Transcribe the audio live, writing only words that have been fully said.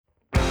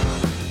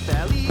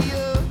tally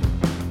up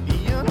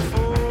the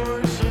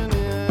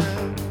unfortunate.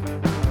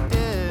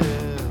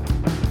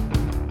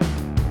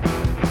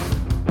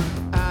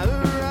 I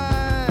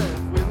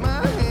arrive with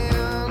my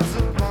hands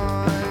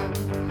upon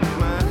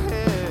my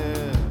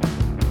head.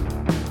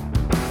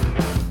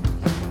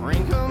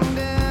 Rain come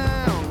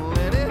down,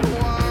 let it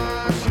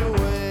wash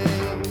away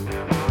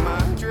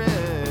my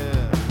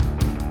dread.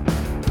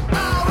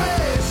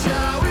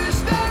 I wish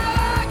that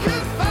I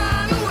could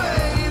find a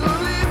way to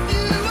lift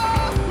you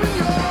up when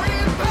you're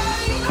in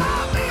pain.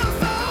 I feel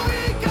so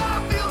weak,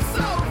 I feel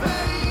so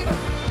vain.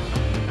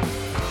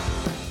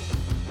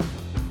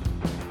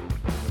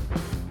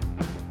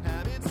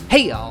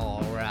 Hey,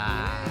 all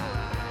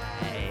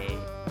right.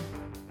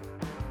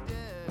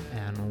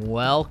 And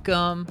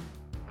welcome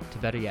to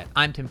Better Yet.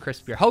 I'm Tim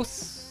Crisp, your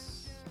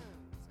host.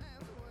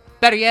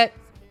 Better Yet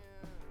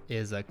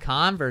is a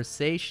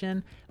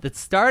conversation that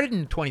started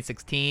in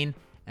 2016,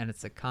 and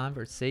it's a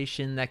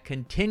conversation that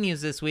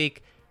continues this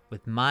week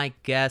with my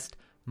guest,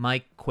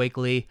 Mike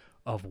Quigley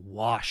of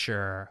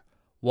Washer.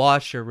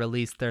 Washer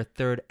released their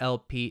third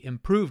LP,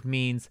 Improved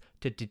Means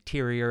to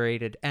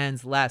Deteriorated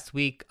Ends, last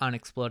week on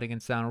Exploding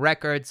in Sound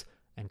Records,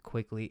 and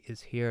Quigley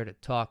is here to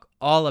talk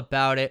all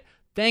about it.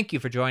 Thank you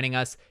for joining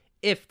us.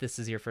 If this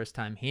is your first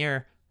time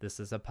here, this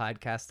is a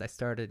podcast I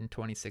started in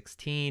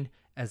 2016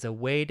 as a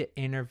way to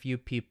interview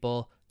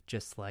people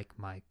just like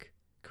Mike.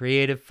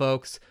 Creative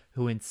folks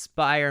who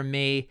inspire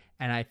me,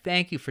 and I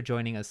thank you for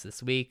joining us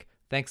this week.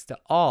 Thanks to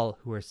all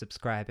who are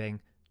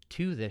subscribing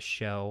to this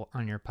show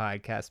on your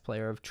podcast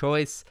player of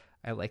choice.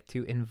 I'd like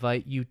to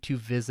invite you to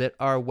visit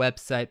our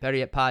website,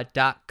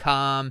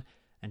 betteryetpod.com,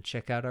 and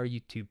check out our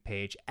YouTube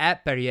page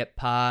at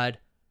betteryetpod.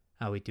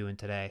 How we doing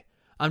today?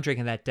 I'm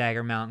drinking that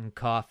Dagger Mountain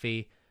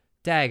coffee,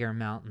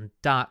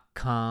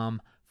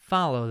 daggermountain.com.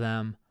 Follow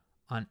them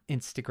on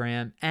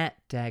Instagram at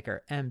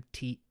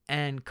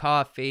daggermtn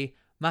coffee,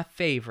 my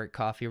favorite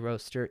coffee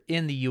roaster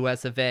in the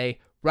US of A,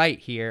 right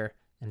here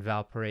in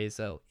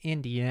Valparaiso,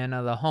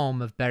 Indiana, the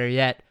home of Better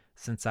Yet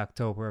since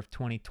October of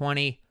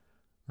 2020.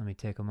 Let me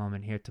take a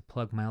moment here to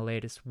plug my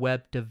latest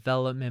web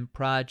development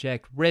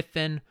project,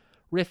 Riffin,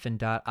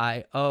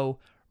 riffin.io.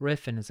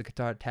 Riffin is a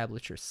guitar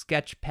tablature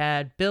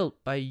sketchpad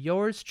built by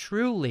yours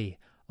truly,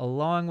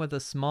 along with a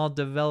small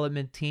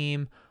development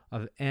team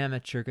of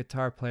amateur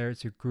guitar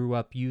players who grew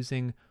up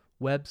using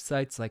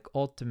websites like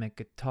Ultimate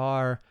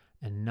Guitar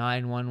and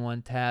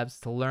 911 tabs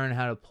to learn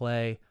how to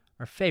play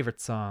our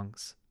favorite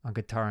songs on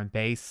guitar and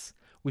bass.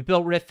 We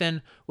built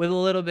Riffin with a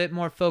little bit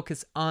more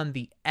focus on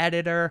the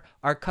editor.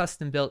 Our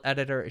custom-built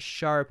editor is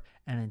sharp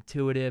and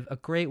intuitive, a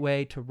great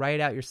way to write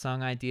out your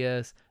song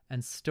ideas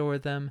and store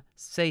them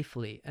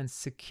safely and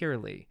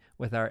securely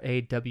with our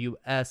AWS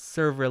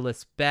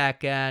serverless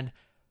backend.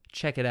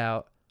 Check it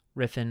out,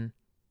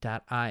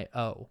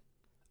 riffin.io.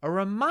 A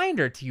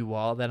reminder to you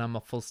all that I'm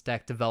a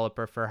full-stack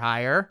developer for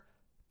hire.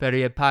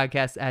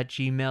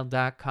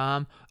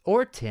 betteryetpodcast@gmail.com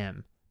or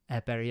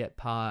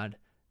tim@betteryetpod.com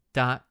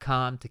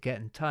to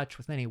get in touch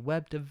with any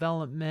web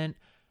development,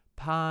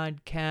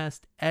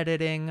 podcast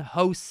editing,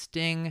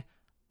 hosting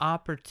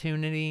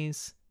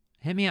opportunities.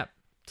 Hit me up,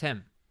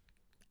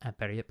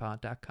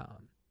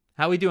 tim@betteryetpod.com.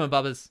 How we doing,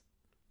 bubbas?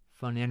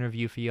 Fun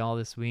interview for y'all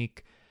this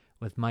week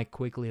with Mike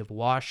Quigley of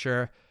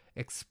Washer,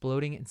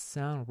 Exploding in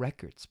Sound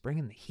Records,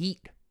 bringing the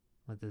heat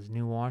with his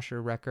new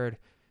Washer record,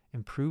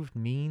 Improved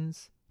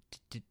Means to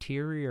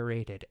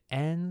Deteriorated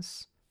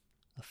Ends.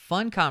 A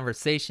fun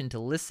conversation to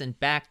listen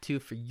back to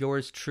for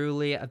yours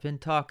truly. I've been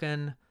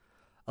talking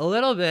a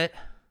little bit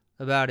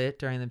about it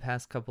during the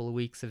past couple of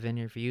weeks of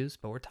interviews,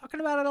 but we're talking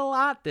about it a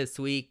lot this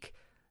week.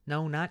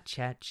 No, not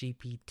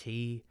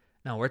ChatGPT.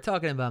 No, we're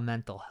talking about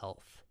mental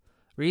health.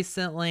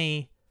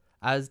 Recently,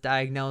 I was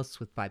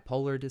diagnosed with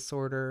bipolar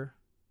disorder.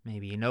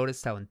 Maybe you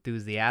noticed how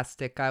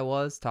enthusiastic I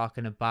was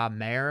talking to Bob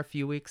Mayer a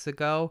few weeks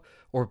ago,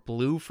 or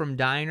Blue from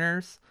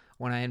Diners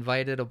when I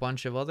invited a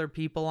bunch of other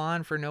people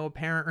on for no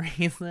apparent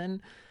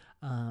reason.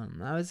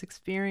 I was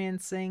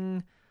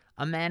experiencing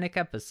a manic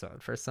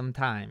episode for some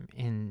time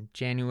in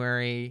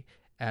January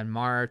and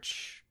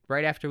March,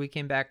 right after we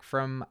came back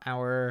from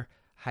our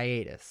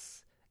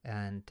hiatus.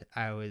 And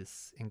I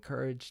was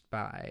encouraged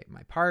by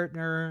my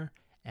partner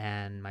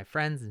and my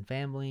friends and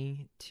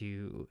family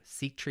to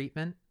seek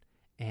treatment,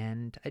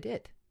 and I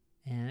did.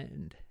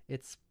 And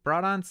it's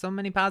brought on so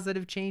many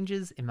positive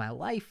changes in my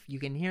life. You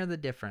can hear the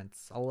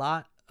difference. A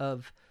lot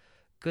of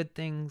good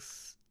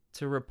things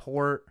to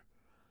report.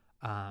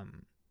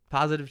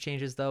 Positive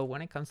changes, though,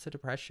 when it comes to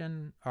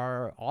depression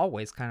are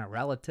always kind of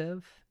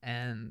relative.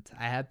 And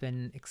I have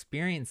been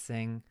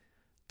experiencing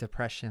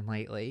depression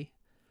lately,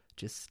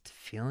 just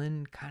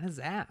feeling kind of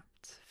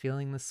zapped,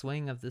 feeling the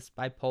swing of this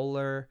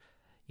bipolar.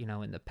 You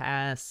know, in the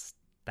past,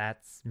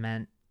 that's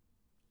meant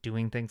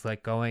doing things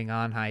like going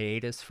on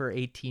hiatus for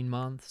 18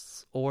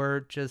 months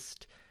or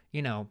just,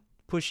 you know,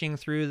 pushing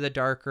through the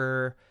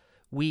darker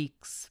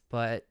weeks.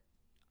 But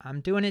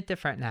I'm doing it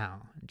different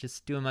now.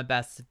 Just doing my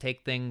best to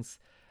take things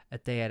a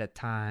day at a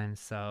time.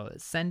 So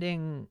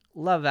sending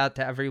love out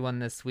to everyone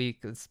this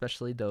week,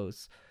 especially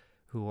those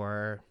who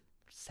are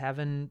just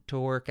having to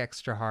work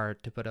extra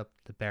hard to put up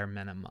the bare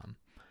minimum.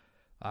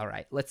 All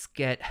right, let's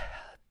get a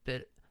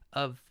bit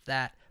of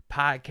that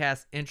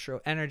podcast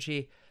intro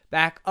energy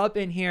back up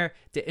in here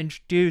to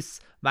introduce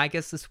my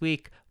guest this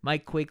week,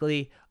 Mike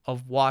Quigley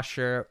of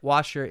Washer.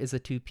 Washer is a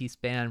two-piece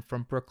band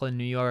from Brooklyn,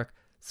 New York,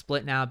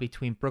 split now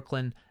between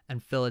Brooklyn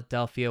and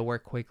Philadelphia, where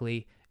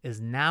Quigley is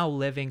now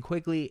living.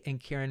 Quigley and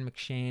Kieran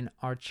McShane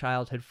are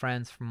childhood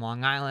friends from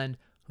Long Island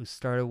who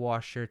started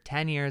Washer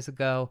 10 years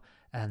ago,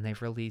 and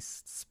they've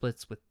released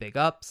splits with Big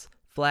Ups,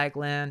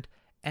 Flagland,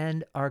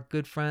 and our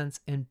good friends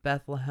in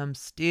Bethlehem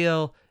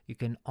Steel. You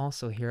can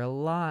also hear a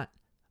lot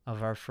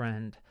of our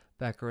friend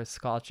Becca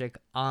Raskolchik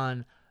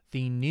on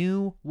the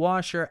new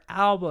Washer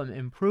album,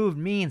 Improved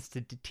Means to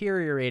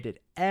Deteriorated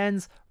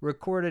Ends,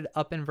 recorded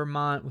up in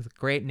Vermont with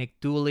great Nick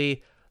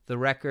Dooley. The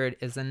record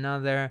is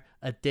another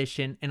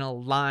addition in a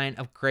line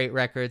of great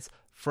records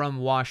from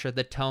Washer.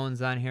 The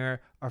tones on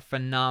here are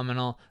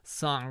phenomenal.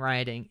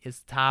 Songwriting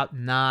is top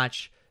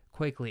notch.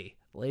 Quigley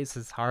lays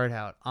his heart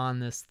out on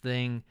this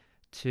thing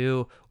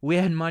too. We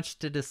had much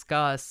to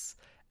discuss,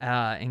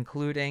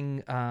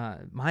 including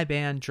my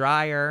band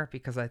Dryer,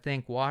 because I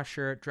think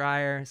Washer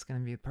Dryer is going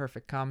to be a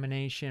perfect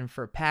combination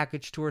for a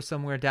package tour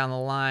somewhere down the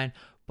line,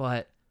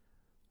 but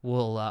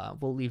we'll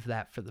leave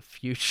that for the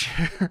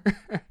future.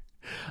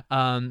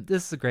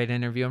 This is a great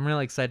interview. I'm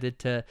really excited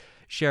to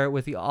share it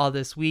with you all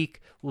this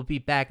week. We'll be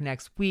back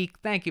next week.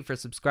 Thank you for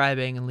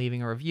subscribing and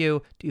leaving a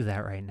review. Do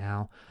that right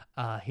now.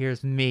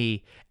 Here's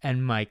me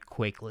and Mike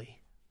Quigley.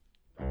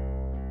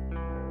 I'm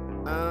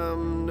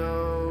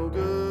no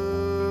good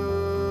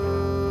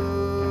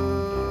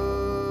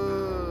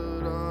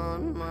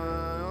on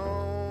my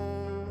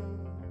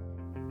own.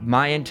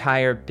 My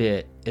entire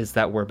bit is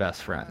that we're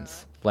best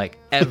friends, like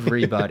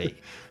everybody.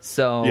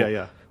 So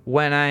Yeah.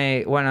 when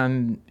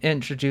I'm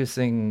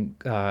introducing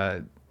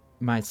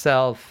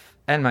myself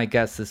and my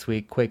guest this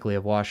week, Quigley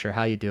of Washer,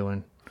 how you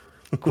doing,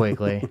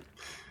 Quigley?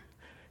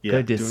 Yeah,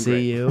 Good to doing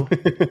see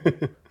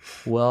great. you.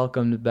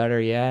 Welcome to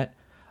Better Yet.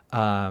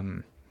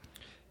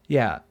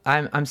 Yeah,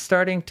 I'm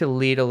starting to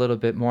lead a little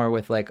bit more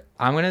with, like,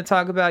 I'm going to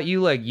talk about you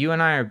like you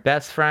and I are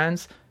best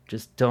friends.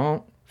 Just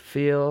don't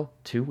feel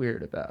too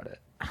weird about it.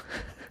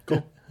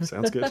 Cool.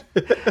 Sounds good.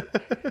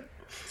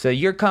 So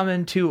you're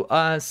coming to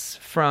us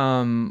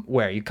from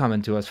where? You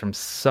coming to us from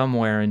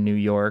somewhere in New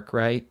York,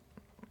 right?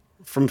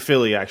 From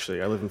Philly,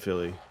 actually. I live in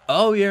Philly.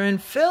 Oh, you're in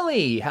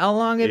Philly. How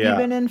long have you Yeah.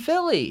 been in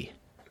Philly?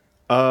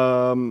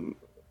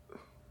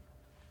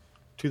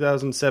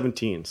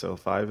 2017, so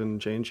 5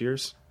 and change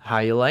years. How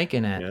you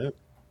liking it? Yeah.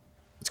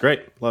 It's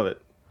great. Love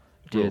it.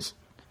 Dude, Rules.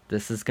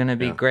 this is gonna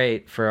be Yeah.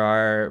 great for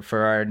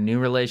our new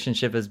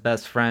relationship as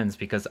best friends,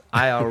 because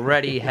I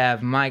already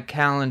have my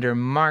calendar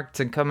marked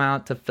to come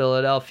out to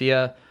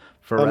Philadelphia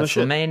for Oh, no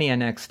shit. WrestleMania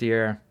next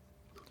year.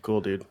 Cool,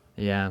 dude.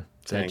 Yeah, I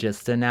Dang.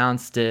 just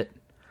announced it.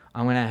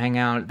 I'm gonna hang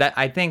out.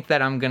 I think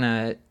that I'm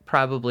gonna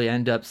probably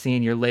end up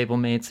seeing your label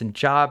mates in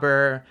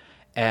Jobber,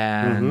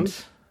 and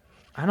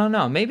I don't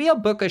know. Maybe I'll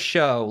book a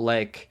show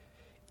like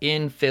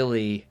in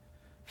Philly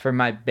for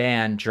my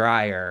band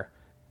Dryer.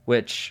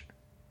 Which,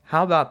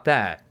 how about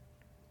that?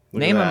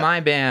 Look at Name of that. my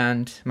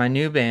band, my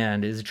new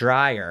band, is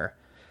Dryer,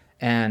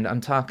 and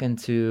I'm talking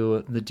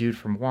to the dude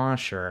from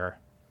Washer.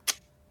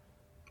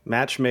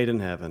 Match made in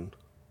heaven.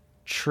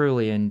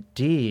 Truly,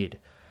 indeed.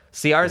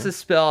 See, ours is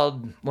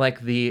spelled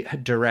like the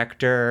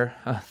director,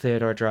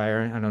 Theodore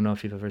Dreyer. I don't know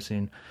if you've ever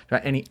seen.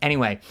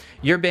 Anyway,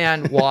 your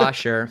band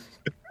Washer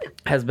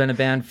has been a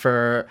band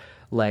for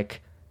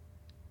like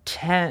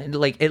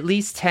at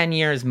least 10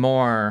 years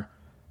more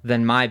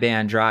than my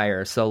band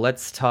Dryer. So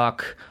let's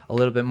talk a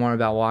little bit more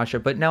about Washer.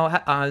 But no,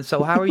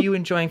 so how are you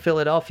enjoying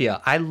Philadelphia?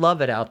 I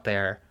love it out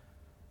there.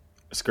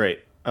 It's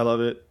great. I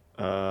love it.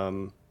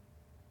 There's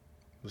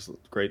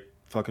great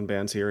fucking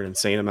bands here, an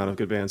insane amount of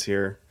good bands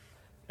here.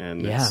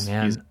 And Yeah,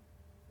 man. he's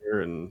here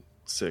and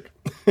sick.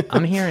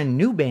 I'm hearing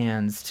new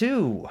bands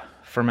too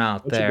from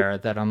out What's your there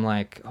that I'm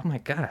like, oh my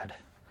God,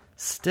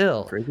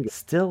 still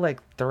like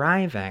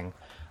thriving.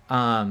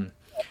 I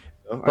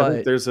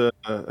But- think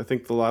I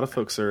think a lot of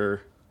folks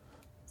are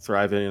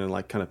thriving and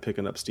like kind of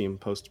picking up steam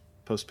post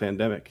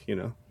pandemic, you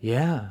know?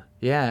 Yeah,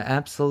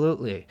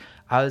 absolutely.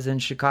 I was in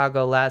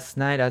Chicago last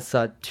night. I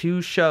saw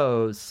 2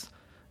 shows.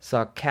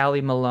 Saw Callie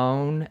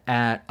Malone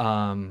at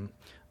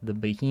the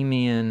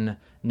Bohemian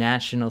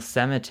National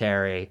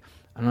Cemetery.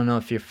 I don't know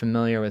if you're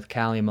familiar with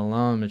Callie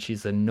Malone, but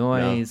she's a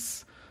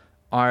noise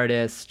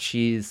artist.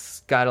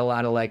 She's got a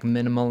lot of like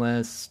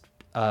minimalist,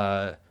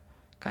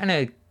 kind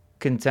of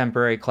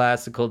contemporary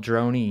classical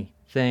droney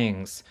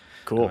things.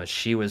 Cool.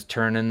 She was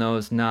turning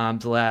those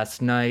knobs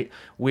last night.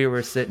 We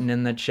were sitting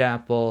in the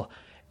chapel,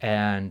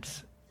 and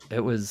it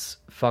was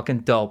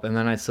fucking dope. And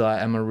then I saw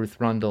Emma Ruth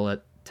Rundle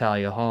at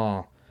Talia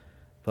Hall.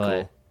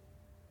 But Cool.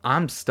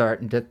 I'm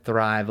starting to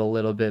thrive a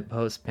little bit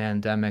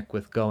post-pandemic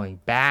with going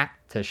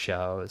back to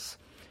shows.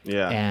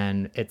 Yeah.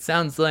 And it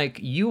sounds like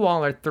you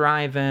all are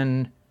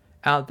thriving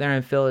out there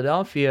in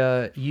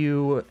Philadelphia.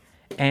 You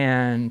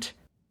and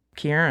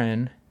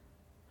Kieran,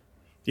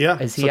 Yeah.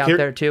 is he So out Kier-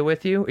 there too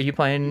with you? Are you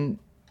playing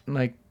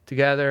like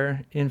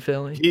together in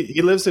Philly?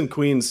 He lives in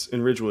Queens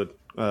in Ridgewood.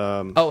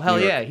 Oh, hell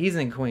New York. yeah. He's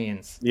in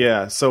Queens.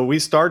 Yeah, so we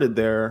started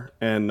there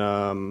and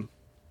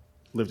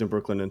lived in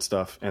Brooklyn and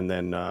stuff, and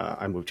then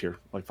I moved here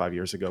like 5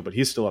 years ago. But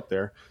he's still up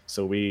there,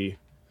 so we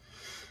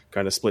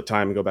kind of split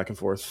time and go back and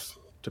forth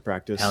to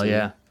practice. Hell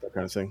yeah, that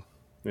kind of thing.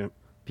 Yeah,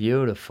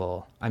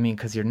 beautiful. I mean,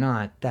 because you're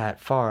not that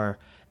far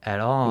at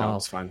all. no,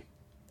 it's fine.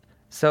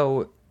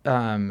 So,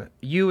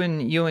 you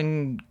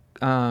and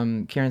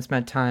Kieran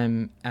spent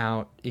time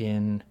out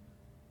in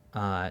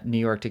New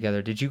York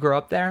together. Did you grow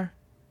up there?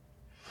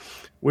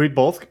 We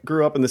both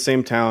grew up in the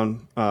same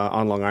town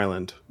on Long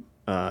Island,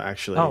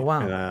 actually. Oh,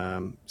 wow.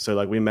 And, so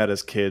like we met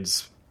as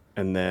kids,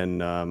 and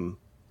then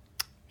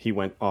he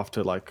went off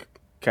to like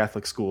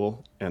Catholic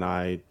school, and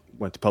I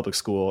went to public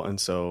school, and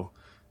so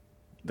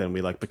then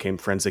we like became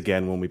friends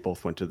again when we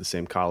both went to the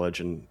same college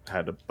and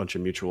had a bunch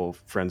of mutual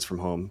friends from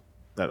home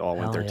that all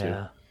went there too.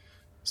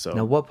 So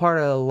now, what part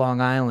of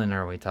Long Island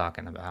are we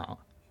talking about?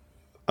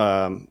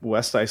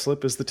 West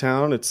Islip is the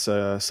town. It's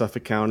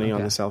Suffolk County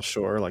on the South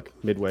Shore, like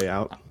midway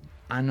out.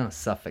 I know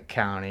Suffolk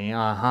County.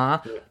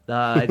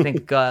 I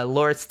think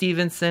Laura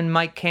Stevenson,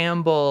 Mike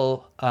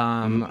Campbell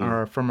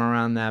are from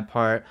around that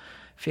part.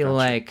 I feel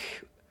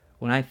like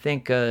when I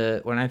think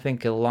of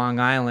Long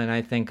Island,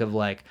 I think of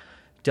like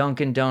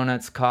Dunkin'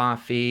 Donuts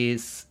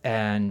coffees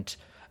and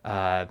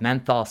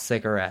menthol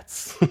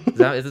cigarettes.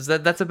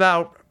 That's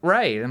about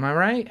right? Am I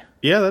right?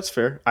 Yeah, that's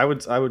fair. I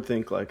would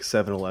think like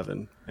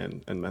 7-Eleven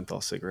and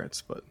menthol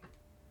cigarettes, but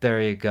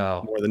there you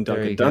go. More than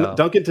Dunkin'.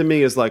 Dunkin' to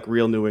me is like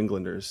real New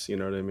Englanders. You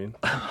know what I mean?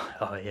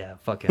 Oh yeah,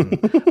 fucking.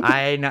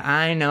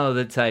 I know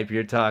the type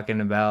you're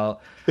talking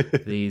about.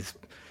 These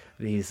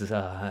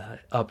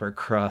upper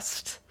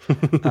crust.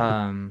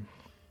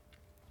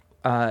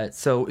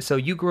 So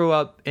you grew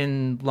up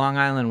in Long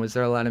Island. Was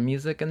there a lot of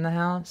music in the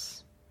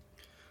house?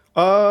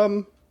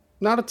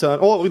 Not a ton.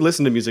 Well, we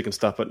listened to music and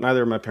stuff, but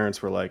neither of my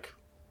parents were like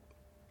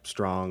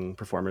strong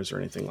performers or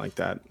anything like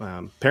that.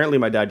 Apparently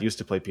my dad used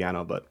to play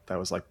piano, but that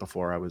was like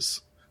before I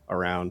was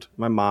around.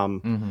 My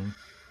mom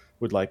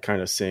would like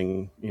kind of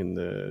sing in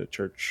the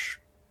church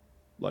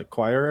like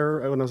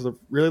choir when I was a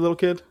really little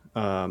kid.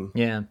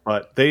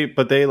 But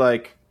they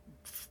like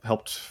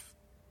helped.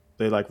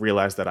 They like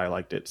realized that I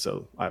liked it,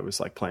 so I was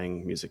like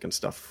playing music and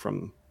stuff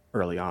from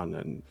early on,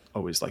 and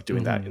always like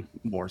doing that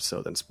more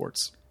so than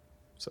sports.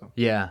 So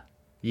yeah,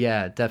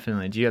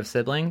 definitely. Do you have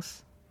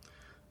siblings?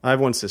 I have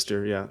one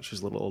sister. Yeah,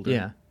 she's a little older.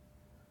 Yeah,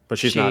 but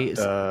she's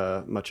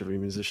not much of a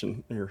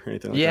musician or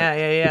anything like that.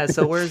 Yeah.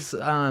 So where's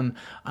I'm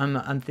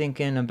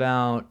thinking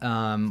about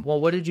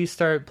what did you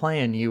start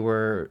playing?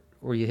 Were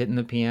you hitting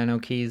the piano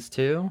keys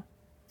too?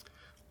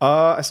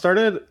 I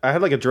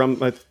had like a drum.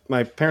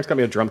 My parents got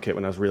me a drum kit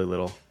when I was really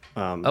little.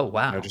 Oh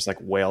wow! I would just like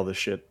wail the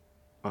shit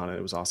on it.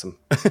 It was awesome.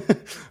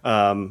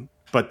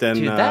 But then,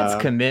 dude,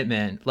 that's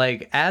commitment.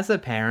 Like as a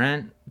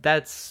parent,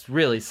 that's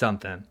really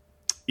something.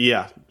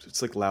 Yeah,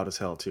 it's like loud as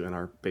hell too. And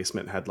our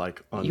basement had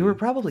like you were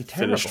probably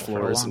terrible finished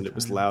floors, and it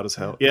was loud as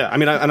hell. Yeah, I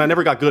mean, I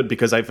never got good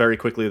because I very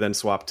quickly then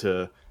swapped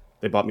to.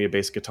 They bought me a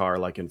bass guitar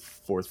like in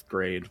 4th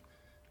grade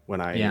when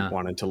I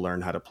wanted to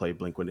learn how to play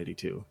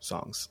Blink-182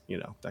 songs. You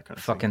know, that kind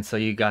of thing. So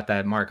you got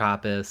that Mark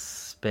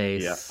Hoppus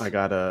bass? Yeah, I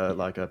got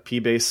a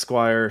P-Bass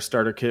Squire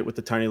starter kit with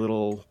the tiny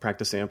little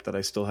practice amp that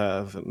I still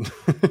have. And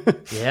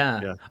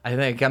yeah, I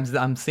think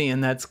I'm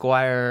seeing that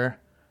Squire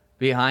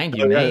behind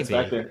you. Maybe it's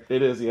back there.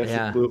 It is. Yes,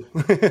 yeah. It's blue.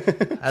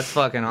 That's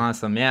fucking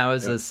awesome. Yeah, it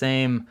was the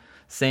same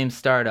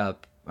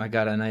startup. I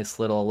got a nice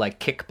little like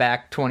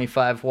kickback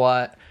 25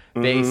 watt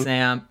bass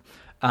amp.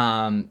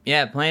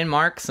 Playing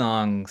Mark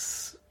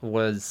songs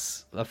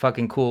was a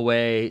fucking cool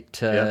way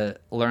to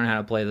learn how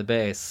to play the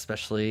bass,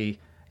 especially,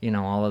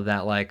 all of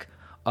that like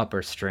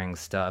upper string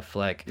stuff.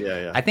 Like,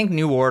 I think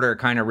New Order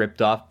kind of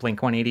ripped off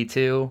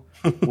Blink-182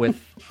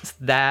 with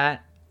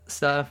that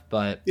stuff,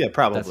 but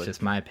probably that's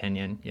just my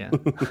opinion. Yeah.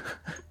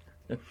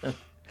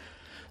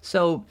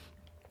 So,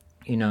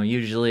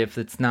 usually if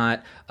it's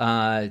not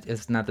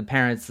the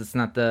parents, it's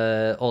not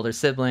the older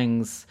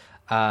siblings.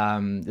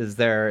 Is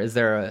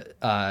there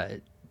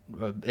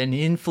an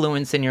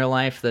influence in your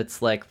life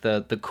that's like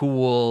the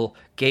cool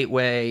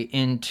gateway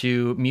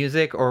into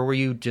music, or were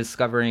you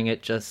discovering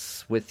it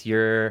just with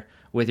your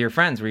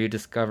friends? Were you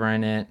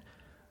discovering it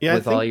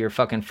with all your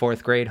fucking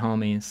 4th grade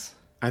homies?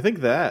 I think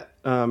that.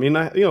 I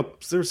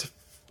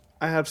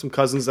have some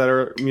cousins that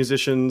are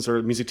musicians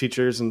or music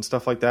teachers and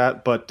stuff like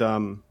that, but they're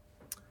a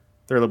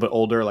little bit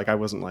older. Like I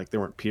wasn't like they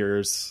weren't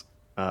peers,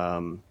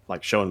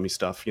 like showing me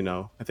stuff.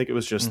 I think it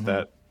was just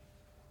that.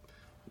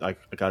 I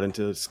got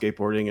into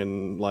skateboarding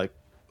and like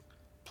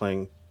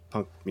playing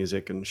punk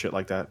music and shit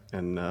like that.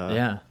 And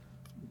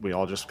we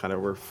all just kind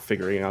of were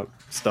figuring out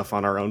stuff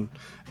on our own.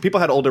 People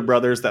had older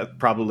brothers that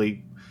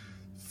probably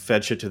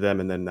fed shit to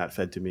them, and then that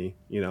fed to me,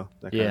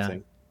 that kind of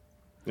thing.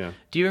 Yeah.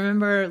 Do you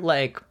remember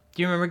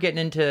getting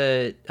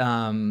into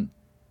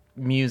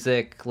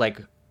music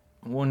like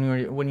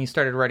when you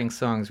started writing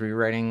songs? Were you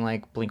writing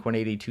like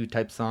Blink-182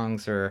 type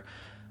songs, or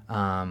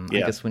I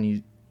guess when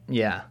you...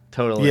 Yeah,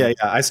 totally. Yeah.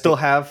 I still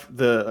have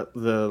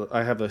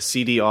I have a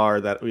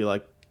CDR that we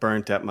like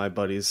burnt at my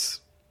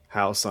buddy's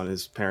house on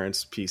his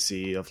parents'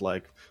 PC of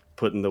like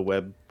putting the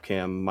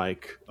webcam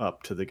mic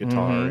up to the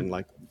guitar and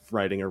like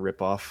writing a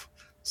rip-off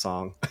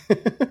song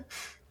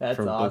That's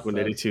from awesome.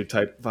 Blink-182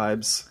 type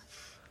vibes.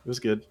 It was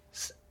good.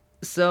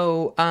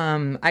 So,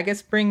 I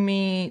guess bring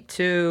me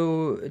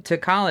to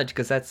college,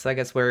 because that's, I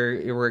guess,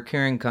 where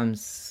Kieran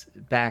comes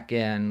back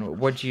in.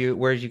 Where did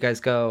you guys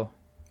go?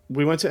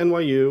 We went to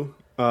NYU,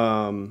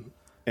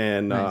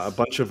 and Nice. a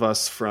bunch of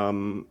us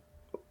from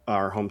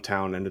our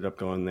hometown ended up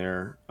going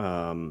there,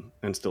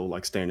 and still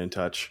like staying in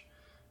touch.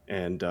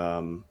 And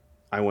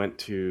I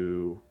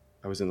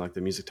was in like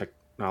the music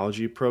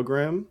technology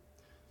program,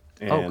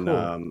 and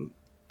cool.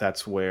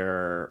 that's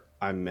where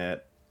I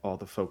met all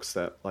the folks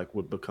that like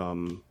would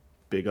become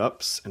Big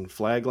Ups and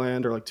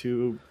Flagland, or like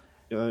two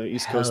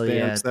East Coast Hell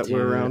yeah, bands that dude.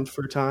 were around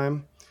for a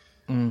time.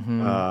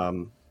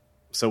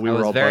 So we I were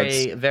was all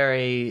very, buds.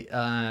 very.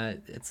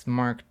 It's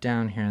marked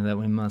down here that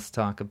we must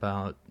talk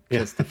about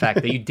just the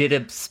fact that you did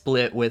a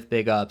split with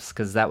Big Ups,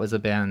 because that was a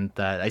band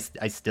that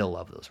I still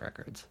love those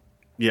records.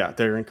 Yeah,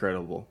 they're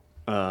incredible.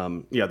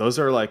 Yeah, those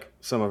are like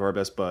some of our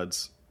best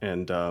buds.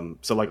 And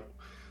so like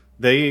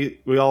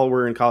we all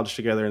were in college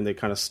together, and they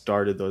kind of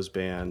started those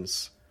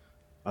bands.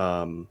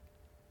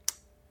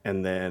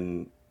 And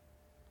then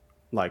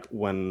like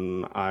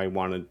when I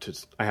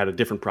had a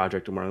different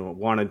project, and when I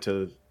wanted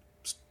to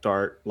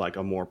start like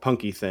a more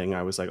punky thing,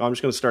 I was like, oh, I'm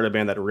just going to start a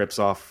band that rips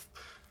off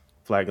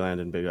Flagland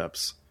and Big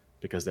Ups,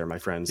 because they're my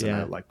friends.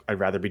 Yeah. And I'd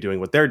rather be doing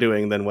what they're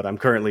doing than what I'm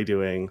currently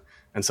doing.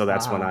 And so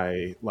that's when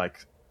I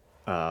like,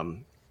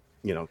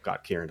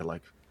 got Kieran to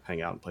like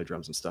hang out and play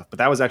drums and stuff. But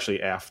that was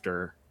actually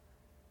after,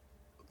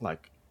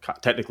 like,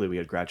 technically we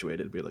had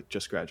graduated. We like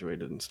just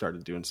graduated and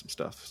started doing some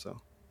stuff. So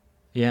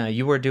Yeah,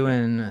 you were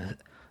doing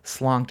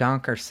Slonk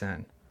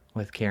Donkerson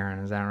with Kieran,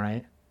 is that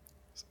right?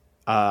 Is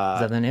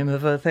that the name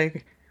of a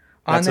thing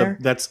on there?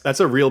 That's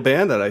a real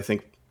band that I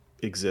think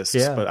exists,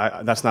 Yeah.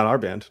 but that's not our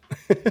band.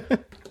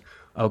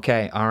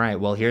 Okay, all right.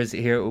 Well,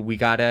 here we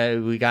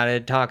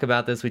gotta talk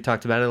about this. We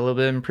talked about it a little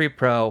bit in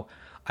pre-pro.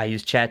 I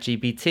used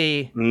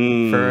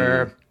ChatGPT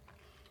for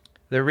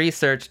the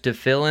research to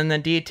fill in the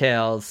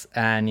details,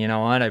 and you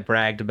know what? I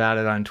bragged about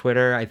it on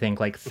Twitter. I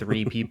think like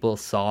 3 people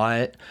saw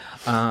it,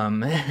 yeah.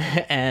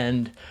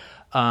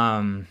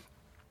 So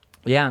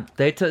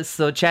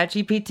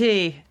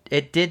ChatGPT,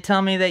 it did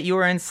tell me that you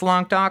were in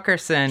Slonk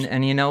Dockerson,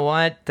 and you know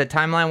what? The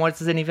timeline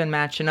wasn't even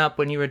matching up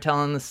when you were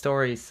telling the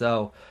story.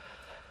 So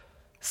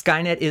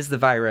Skynet is the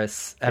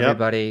virus,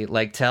 everybody.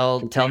 Like, tell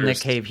Nick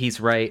Cave he's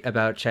right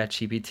about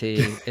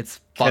ChatGPT. It's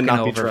fucking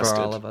Cannot be over for trusted.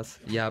 all of us.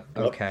 Yep.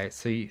 Okay.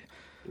 So you,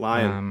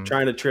 Lying,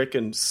 trying to trick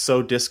and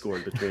sow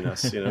discord between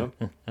us, you know?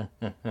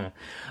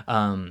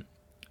 I'm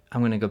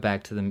going to go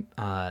back to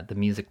the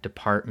music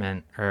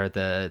department, or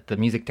the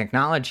music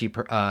technology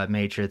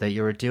major that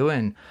you were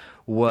doing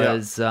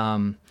was,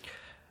 I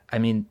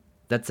mean,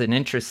 that's an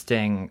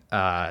interesting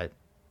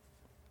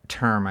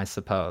term, I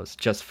suppose,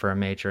 just for a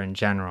major in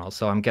general.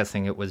 So I'm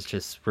guessing it was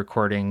just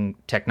recording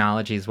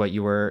technology is what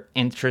you were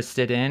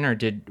interested in, or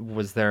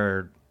was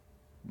there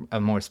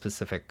a more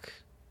specific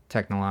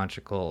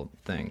technological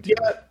thing?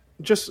 Yeah,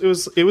 just it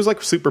was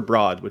like super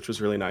broad, which was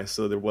really nice.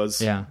 So there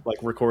was Yeah. like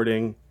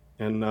recording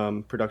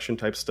and production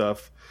type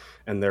stuff,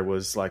 and there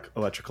was like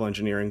electrical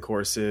engineering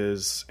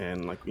courses,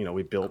 and like, you know,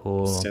 we built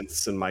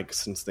synths and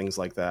mics and things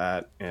like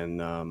that. And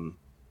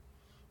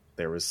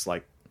there was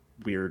like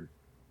weird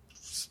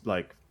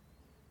like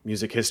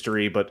music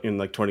history, but in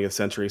like 20th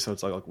century, so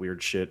it's like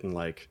weird shit, and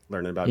like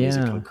learning about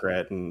music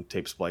concrete and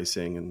tape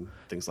splicing and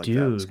things like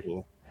that was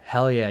cool.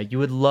 Hell yeah, you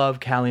would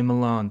love Callie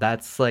Malone.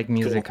 That's like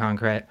music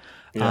concrete.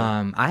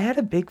 Yeah. I had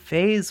a big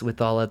phase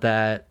with all of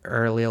that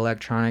early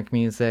electronic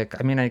music.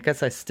 I mean, I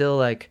guess I still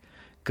like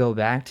go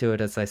back to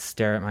it as I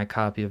stare at my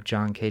copy of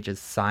John Cage's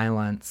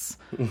Silence.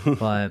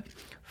 But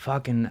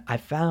fucking, I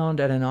found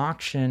at an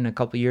auction a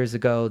couple years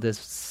ago this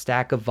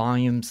stack of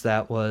volumes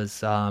that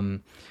was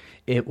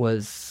it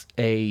was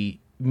a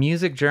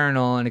music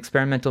journal, an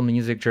experimental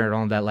music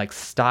journal that like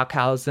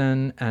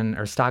Stockhausen and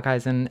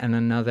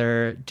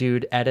another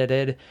dude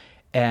edited,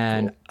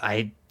 and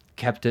I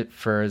kept it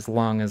for as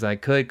long as I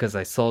could because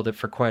I sold it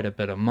for quite a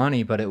bit of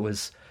money. But it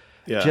was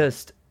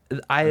just,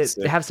 I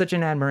have such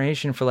an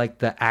admiration for like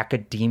the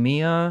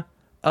academia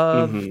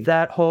of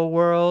that whole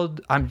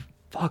world. And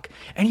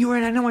you were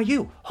at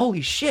NYU.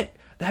 Holy shit,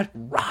 that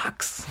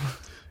rocks.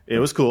 It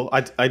was cool. We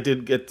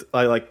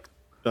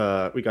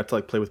got to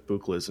like play with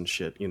Buchlas and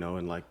shit, you know,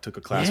 and like took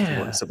a class with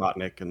Morton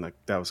Subotnick, and like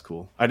that was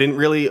cool. I didn't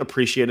really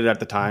appreciate it at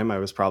the time. I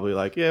was probably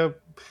like, yeah,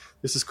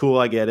 this is cool,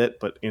 I get it.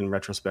 But in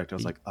retrospect, I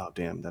was like, oh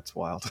damn, that's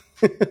wild.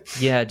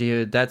 Yeah,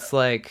 dude, that's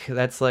like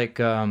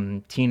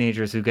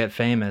teenagers who get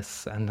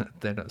famous, and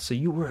so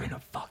you were in a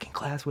fucking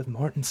class with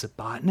Morton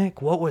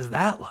Subotnick. What was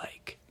that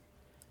like?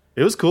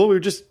 It was cool. We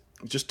were just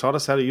taught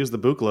us how to use the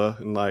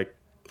Buchla and like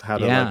how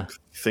to like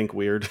think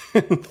weird,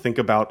 think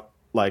about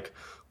like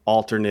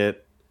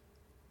alternate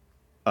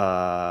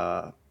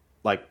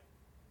like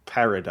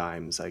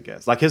paradigms, I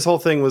guess. Like his whole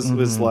thing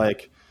was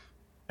like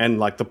and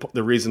like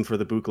the reason for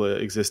the buchla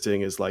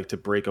existing is like to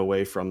break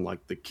away from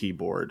like the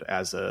keyboard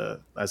as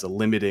a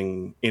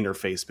limiting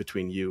interface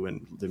between you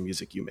and the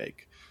music you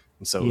make.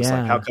 And so it was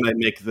like, how can I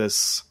make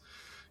this,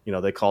 you know,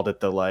 they called it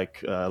the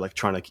like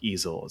electronic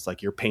easel. It's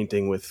like you're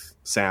painting with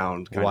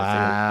sound kind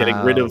of thing,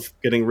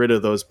 getting rid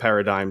of those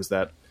paradigms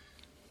that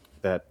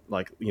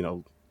like, you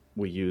know,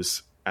 we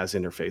use as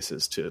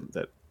interfaces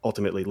that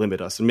ultimately limit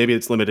us. And maybe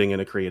it's limiting in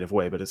a creative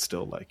way, but it's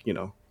still like, you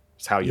know,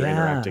 it's how you're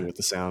interacting with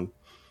the sound.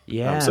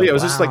 So it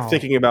was just like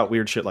thinking about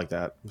weird shit like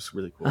that. It was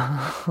really cool.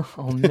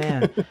 Oh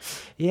man.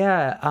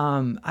 Yeah.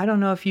 I don't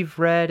know if you've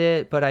read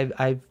it, but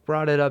I've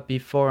brought it up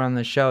before on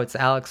the show. It's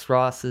Alex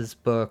Ross's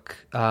book,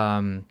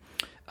 The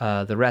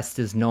Rest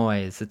is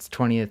Noise. It's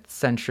 20th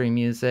century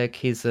music.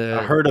 He's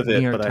I heard of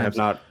it, but I have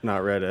not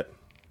read it.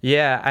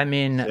 Yeah, I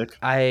mean, sick.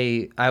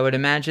 I would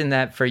imagine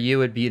that for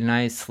you it'd be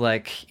nice,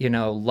 like, you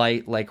know,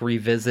 light, like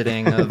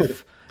revisiting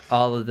of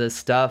all of this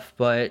stuff.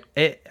 But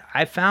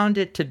I found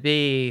it to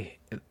be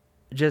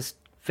just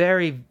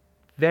very,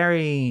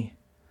 very,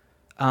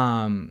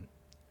 I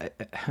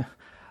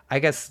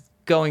guess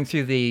going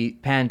through the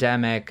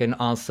pandemic, and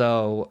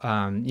also,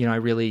 you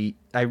know,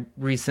 I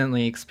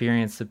recently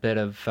experienced a bit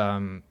of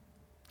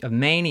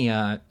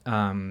mania,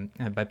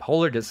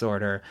 bipolar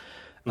disorder.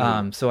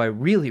 So I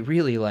really,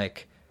 really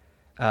like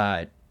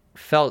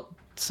felt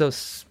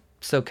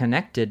so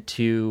connected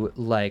to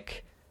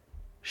like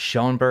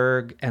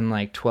Schoenberg and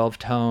like 12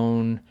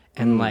 tone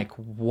and like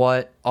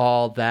what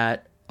all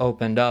that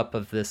opened up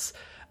of this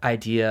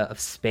idea of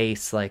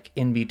space, like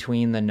in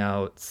between the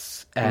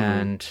notes,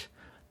 and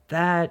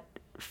that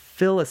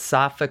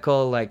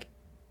philosophical like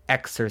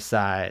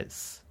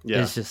exercise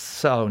is just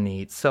so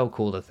neat, so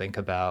cool to think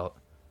about.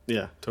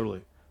 Yeah,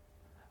 totally.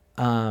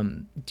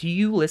 Do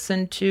you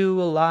listen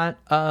to a lot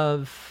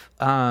of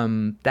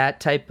that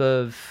type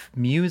of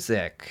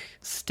music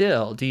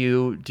still? Do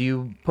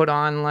you put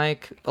on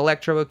like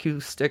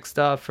electroacoustic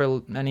stuff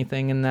or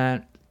anything in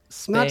that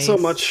space? Not so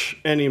much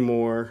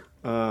anymore.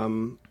 I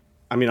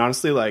mean,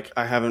 honestly, like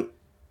I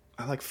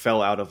like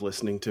fell out of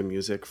listening to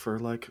music for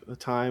like a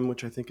time,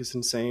 which I think is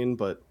insane,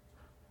 but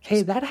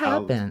hey, that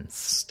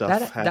happens.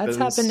 That's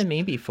happened to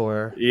me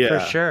before. Yeah,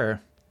 for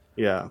sure.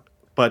 Yeah.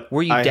 But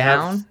were you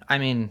down? I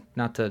mean,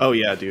 not to. Oh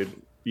yeah, dude.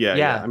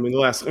 Yeah. I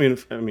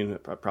mean,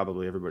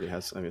 probably everybody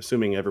has. I'm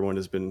assuming everyone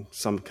has been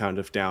some kind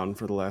of down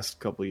for the last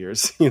couple of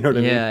years. You know what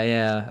I mean?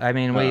 Yeah. I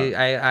mean,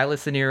 I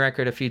listened to your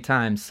record a few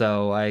times,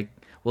 so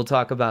we'll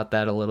talk about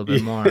that a little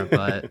bit more.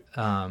 But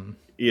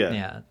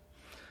yeah.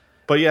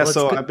 But yeah,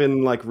 so I've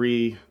been like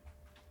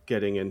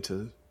getting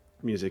into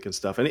music and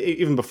stuff, and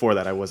even before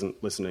that, I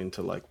wasn't listening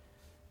to like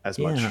as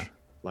much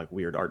like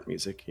weird art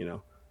music. You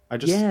know, I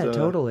just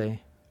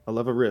totally. I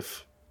love a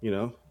riff. You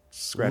know,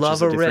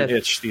 scratches a different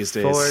itch these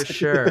days. For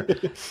sure.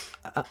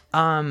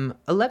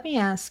 Let me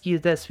ask you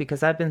this,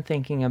 because I've been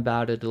thinking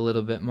about it a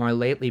little bit more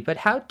lately, but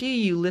how do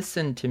you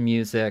listen to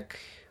music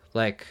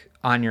like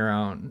on your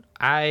own?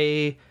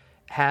 I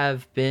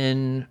have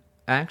been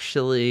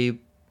actually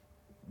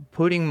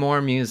putting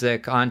more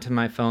music onto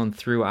my phone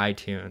through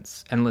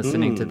iTunes and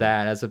listening to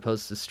that as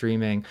opposed to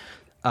streaming.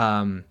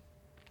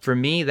 For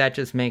me, that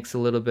just makes a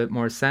little bit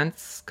more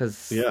sense,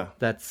 because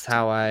that's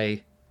how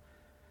I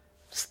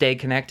stay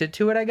connected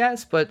to it, I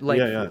guess. But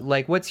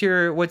like what's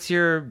your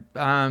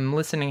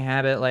listening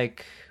habit?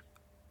 Like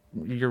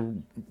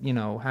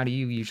how do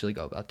you usually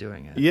go about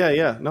doing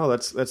it? No,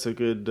 that's a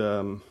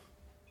good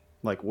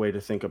like way to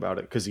think about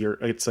it, because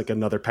it's like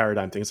another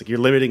paradigm thing. It's like you're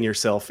limiting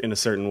yourself in a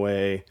certain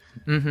way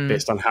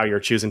based on how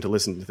you're choosing to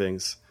listen to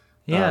things.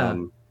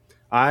 The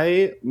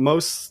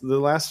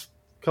last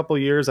couple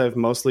of years I've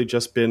mostly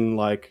just been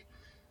like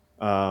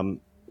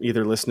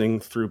either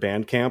listening through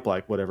Bandcamp,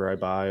 like whatever I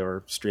buy,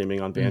 or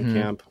streaming on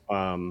Bandcamp.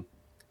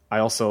 I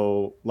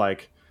also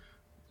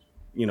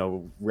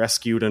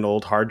rescued an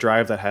old hard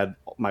drive that had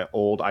my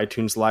old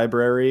iTunes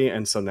library,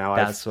 and so now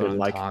I've been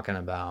talking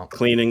about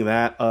cleaning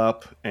that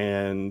up,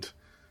 and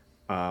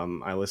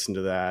I listen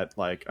to that.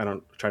 Like, I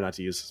don't try not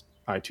to use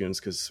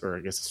iTunes or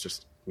I guess it's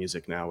just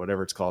music now,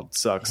 whatever it's called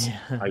sucks.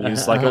 I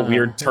use like a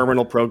weird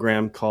terminal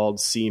program called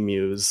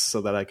CMuse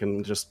so that I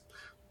can just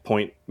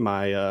point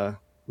my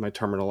my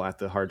terminal at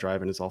the hard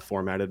drive, and it's all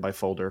formatted by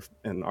folder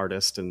and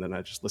artist, and then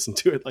I just listen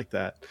to it like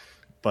that.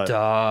 But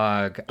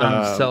dog,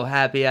 I'm so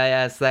happy I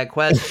asked that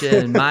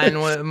question.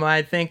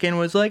 My thinking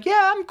was like,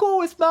 yeah, I'm cool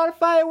with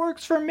Spotify, it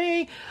works for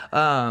me.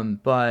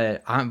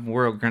 But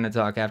we're gonna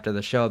talk after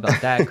the show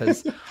about that,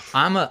 because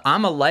I'm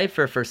a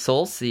lifer for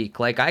SoulSeek.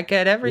 Like, I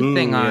get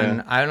everything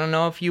on. I don't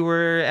know if you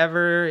were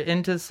ever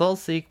into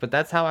SoulSeek, but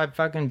that's how I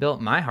fucking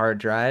built my hard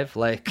drive.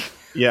 Like,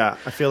 yeah,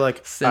 I feel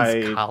like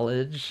since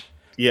college.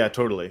 Yeah,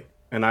 totally.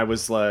 And I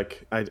was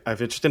like, I've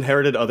just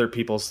inherited other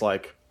people's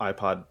like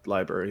iPod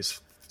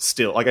libraries.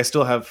 Still, like, I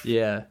still have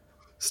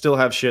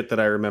shit that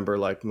I remember,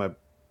 like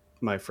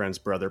my friend's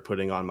brother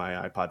putting on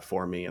my iPod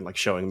for me and like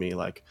showing me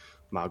like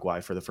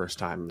Mogwai for the first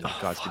time, and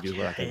Godspeed You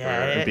Black Emperor,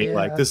 and being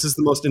like, this is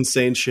the most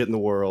insane shit in the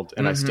world,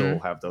 and I still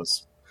have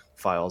those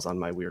files on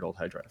my weird old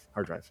hard drive,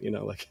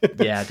 like.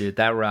 Yeah, dude,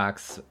 that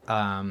rocks.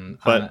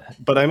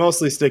 But I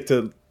mostly stick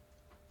to,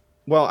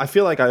 well, I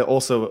feel like I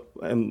also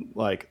am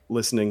like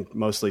listening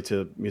mostly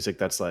to music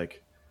that's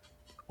like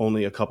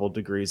only a couple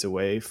degrees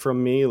away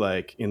from me,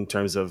 like in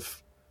terms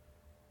of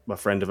a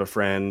friend of a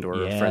friend,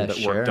 or a friend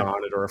that worked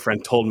on it, or a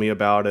friend told me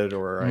about it,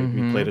 or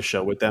we played a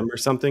show with them or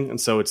something. And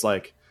so it's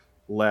like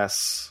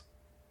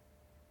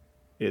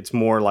it's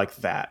more like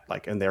that,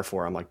 like, and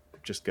therefore I'm like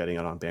just getting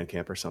it on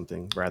Bandcamp or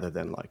something, rather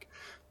than like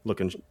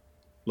looking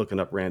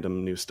up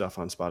random new stuff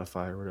on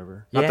Spotify or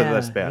whatever. Not that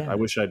that's bad. I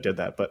wish I did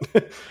that, but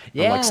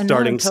I'm like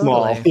starting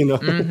small,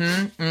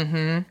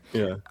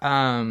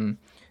 Yeah.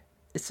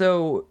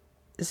 So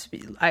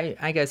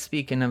I guess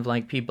speaking of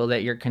like people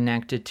that you're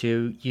connected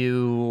to,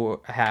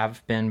 you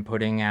have been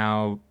putting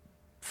out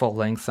full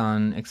lengths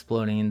on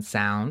Exploding in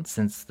Sound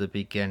since the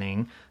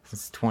beginning,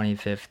 since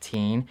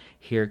 2015.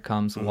 Here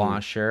Comes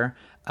Washer.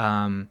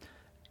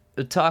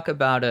 Talk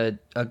about a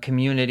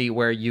community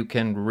where you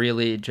can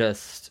really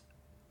just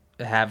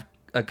have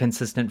a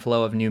consistent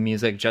flow of new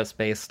music just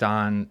based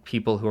on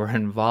people who are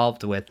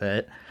involved with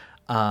it.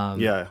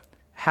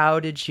 How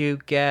did you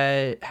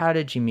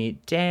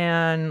meet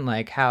Dan?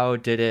 Like, how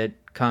did it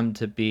come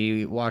to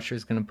be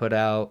Washer's going to put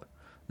out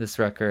this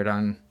record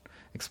on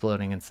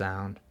Exploding in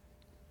Sound?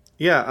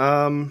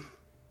 Yeah.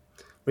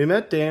 We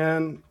met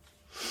Dan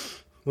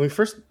when we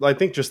first, I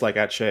think just like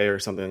at Shea or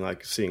something,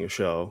 like seeing a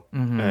show.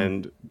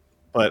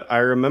 But I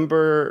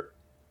remember,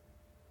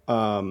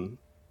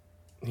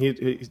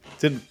 he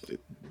did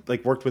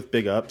like worked with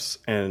Big Ups,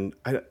 and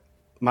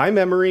my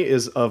memory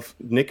is of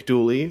Nick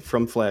Dooley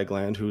from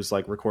Flagland, who's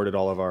like recorded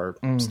all of our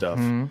stuff,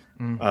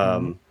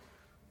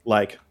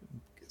 like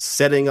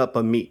setting up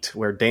a meet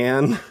where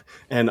Dan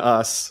and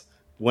us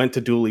went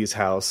to Dooley's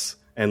house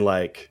and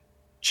like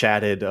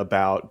chatted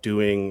about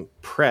doing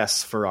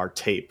press for our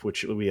tape,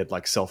 which we had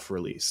like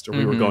self-released, or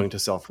we were going to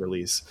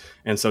self-release.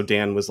 And so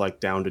Dan was like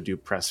down to do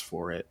press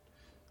for it.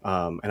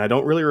 And I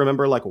don't really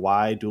remember like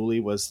why Dooley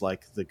was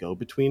like the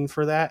go-between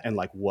for that, and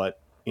like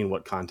in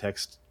what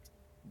context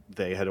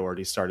they had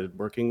already started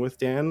working with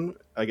Dan,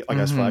 I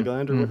guess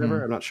Flagland or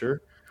whatever. I'm not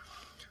sure.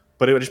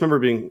 But I just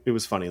remember it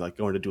was funny, like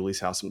going to Dooley's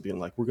house and being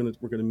like, we're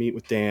gonna meet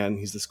with Dan.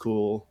 He's this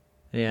cool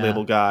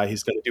label guy.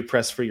 He's gonna do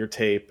press for your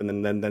tape,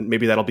 and then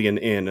maybe that'll be an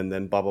in, and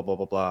then blah blah blah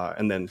blah blah.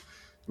 And then,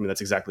 I mean,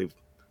 that's exactly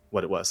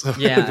what it was. The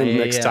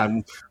next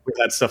time we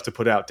had stuff to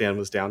put out, Dan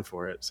was down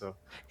for it. So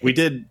we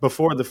did,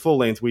 before the full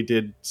length, we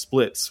did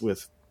splits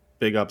with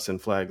Big Ups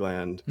and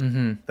Flagland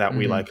that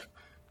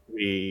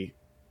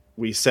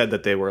we said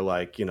that they were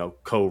like,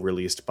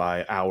 co-released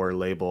by our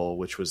label,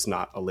 which was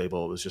not a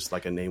label. It was just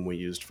like a name we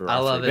used for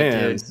our three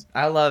bands.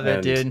 I love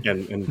it, dude.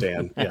 And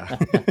Dan. Yeah.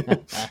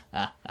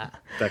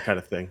 That kind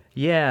of thing.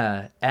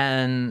 Yeah.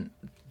 And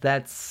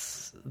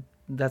that's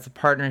a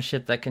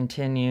partnership that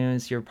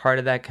continues. You're part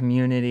of that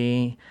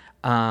community.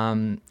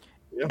 And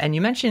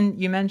you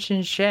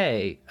mentioned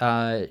Shea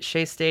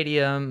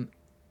Stadium,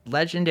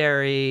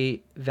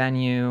 legendary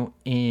venue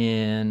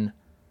in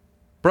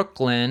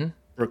Brooklyn,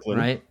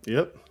 right?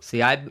 Yep.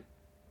 See, I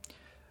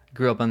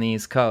grew up on the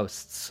East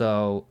Coast,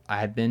 so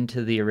I've been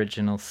to the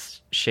original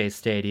Shea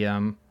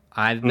Stadium.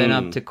 I've been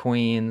up to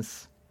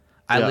Queens.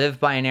 I live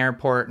by an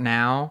airport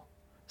now,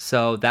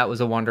 so that was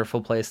a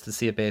wonderful place to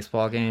see a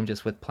baseball game,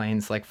 just with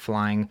planes like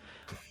flying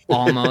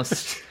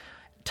almost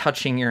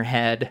touching your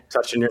head.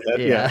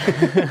 Yeah.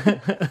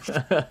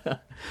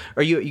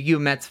 Are you a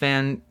Mets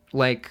fan,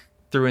 like,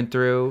 through and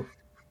through?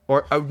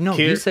 Or no,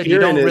 you said you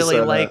Kieran don't really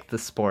like the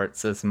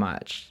sports as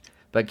much.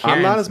 But Kieran's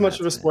I'm not as much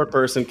of a sport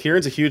person.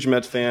 Kieran's a huge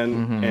Mets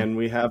fan, and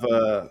we have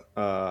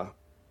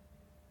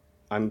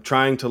I'm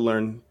trying to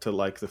learn to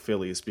like the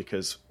Phillies,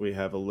 because we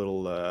have a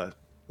little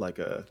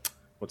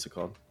what's it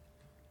called?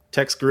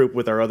 Text group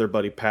with our other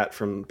buddy Pat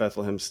from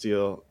Bethlehem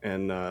Steel,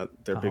 and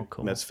they're big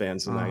cool. Mets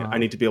fans, and I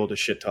need to be able to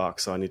shit talk,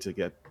 so I need to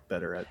get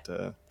better at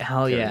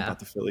hell yeah about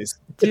the Phillies.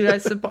 Dude,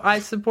 I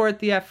support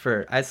the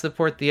effort.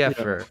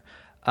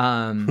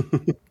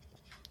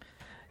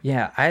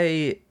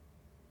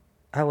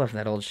 I love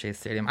that old Shea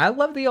Stadium. I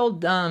love the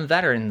old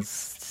Veterans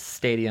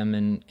Stadium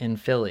in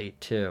Philly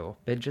too.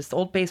 Just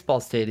old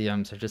baseball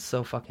stadiums are just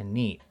so fucking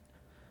neat.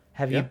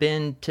 Have you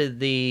been to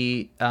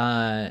the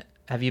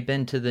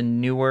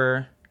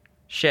newer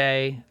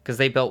Shea? Because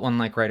they built one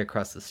like right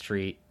across the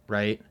street,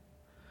 right?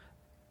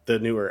 The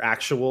newer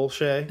actual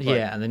Shea?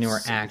 Yeah, the newer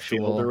actual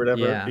field or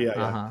whatever.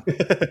 Yeah.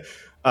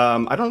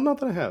 I don't know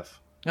that I have.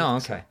 Oh,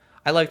 okay.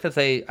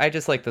 I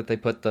just like that they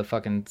put the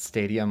fucking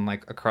stadium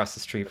like across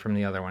the street from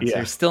the other one. So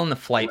you're still in the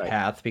flight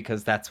path,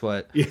 because that's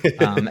what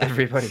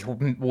everybody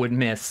would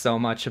miss so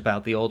much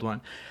about the old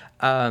one.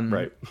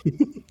 Right.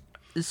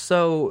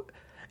 So,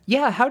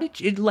 yeah, how did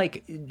you,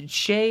 like,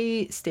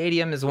 Shea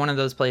Stadium is one of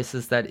those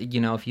places that,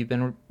 if you've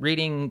been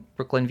reading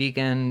Brooklyn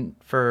Vegan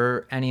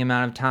for any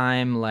amount of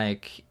time,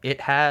 like, it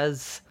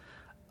has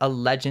a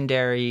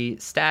legendary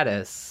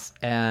status,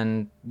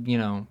 and,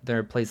 there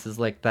are places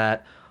like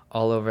that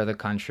all over the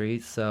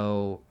country.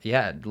 So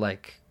yeah,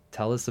 like,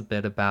 tell us a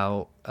bit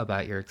about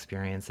your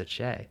experience at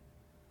Shea.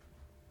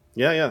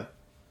 Yeah, yeah.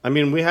 I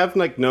mean, we have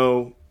like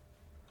no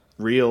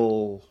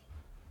real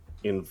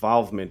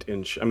involvement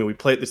in. I mean, we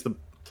played. It's the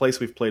place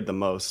we've played the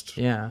most,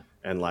 Yeah.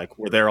 and like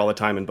we're there all the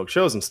time and book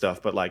shows and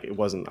stuff. But like, it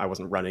wasn't. I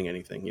wasn't running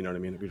anything. You know what I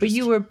mean? We But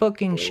you were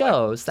booking were like,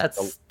 shows. That's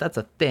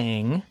a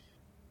thing.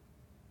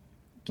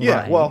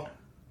 yeah. Right. Well,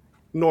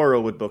 Nora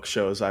would book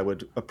shows. I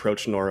would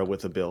approach Nora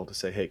with a bill to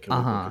say, "Hey, can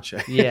we book a show?"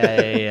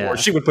 Yeah. Or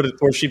she would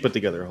she put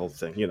together a whole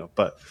thing, you know.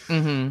 But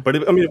Mm-hmm.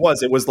 I mean, it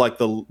was like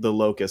the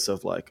locus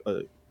of like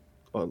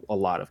a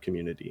lot of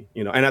community,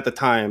 you know. And at the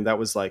time, that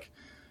was like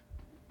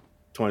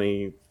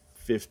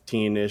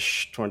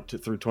 2015-ish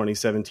through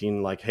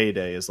 2017, like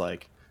heyday is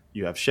like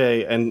you have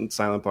Shea and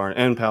Silent Barn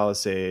and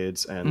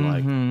Palisades and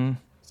like Mm-hmm.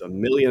 there's a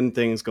million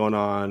things going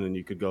on, and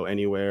you could go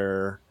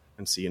anywhere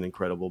and see an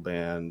incredible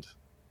band,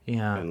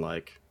 Yeah. and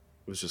like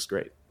it was just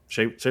great.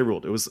 Shea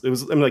ruled. It was. I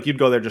mean, like you'd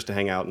go there just to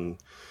hang out, and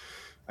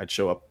I'd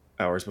show up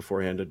hours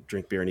beforehand to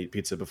drink beer and eat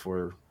pizza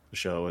before the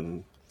show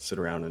and sit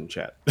around and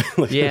chat.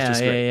 Like, it was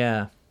just great.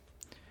 Yeah.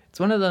 It's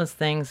one of those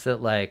things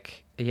that,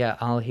 like, yeah,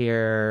 I'll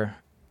hear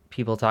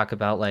people talk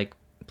about, like,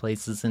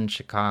 places in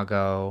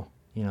Chicago,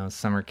 you know,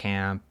 summer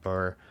camp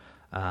or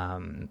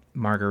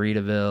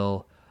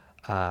Margaritaville,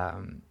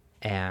 or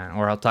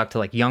I'll talk to,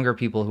 like, younger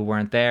people who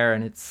weren't there,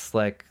 and it's,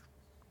 like,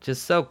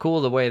 just so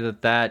cool the way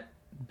that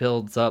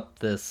builds up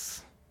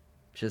this,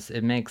 just,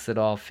 it makes it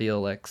all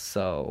feel, like,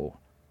 so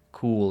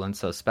cool and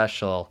so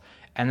special.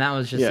 And that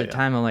was just a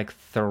time of, like,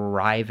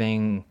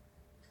 thriving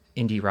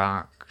indie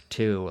rock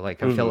too.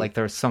 Like I feel like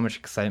there was so much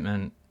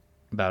excitement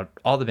about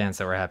all the bands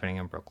that were happening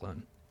in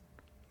Brooklyn.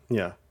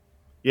 Yeah,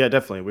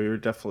 definitely. We were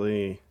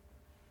definitely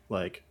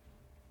like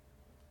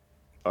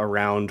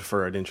around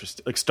for an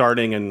interest, like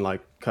starting and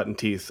like cutting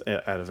teeth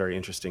at a very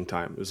interesting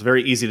time. It was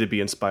very easy to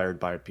be inspired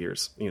by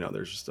peers. You know,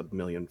 there's just a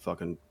million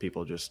fucking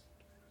people just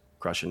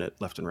crushing it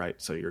left and right.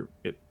 So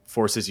it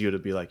forces you to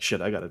be like,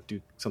 shit, I got to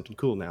do something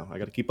cool now. I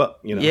got to keep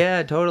up, you know?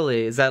 Yeah,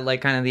 totally. Is that like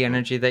kind of the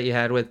energy that you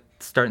had with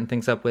starting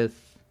things up with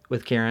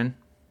Kieran?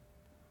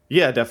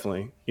 Yeah,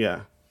 definitely.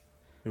 Yeah.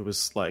 It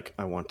was like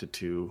I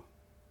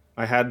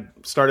had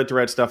started to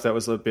write stuff that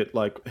was a bit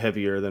like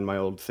heavier than my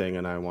old thing,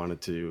 and I wanted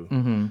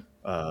to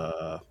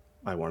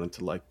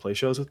like play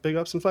shows with Big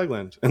Ups and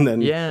Flagland, and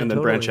then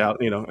totally. branch out,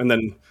 you know, and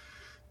then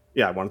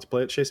I wanted to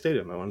play at Shea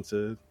Stadium. I wanted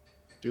to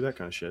do that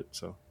kind of shit.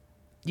 So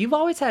You've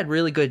always had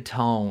really good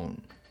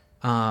tone.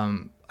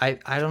 I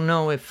don't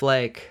know if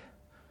like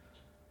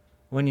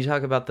when you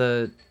talk about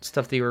the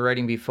stuff that you were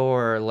writing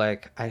before,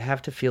 like I'd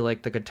have to feel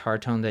like the guitar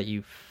tone that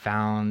you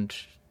found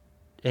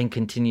and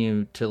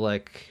continue to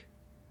like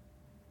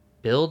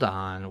build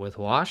on with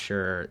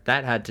Washer,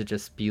 that had to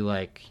just be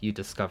like you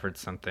discovered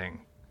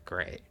something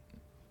great.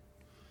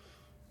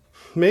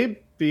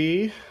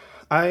 maybe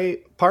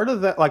part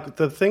of that, like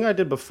the thing I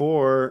did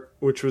before,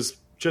 which was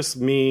just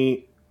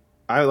me,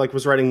 I like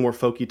was writing more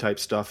folky type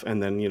stuff,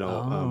 and then, you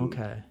know,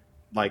 Okay.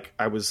 like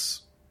I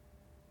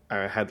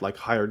had like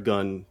hired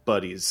gun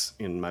buddies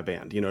in my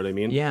band, you know what I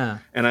mean? Yeah.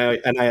 And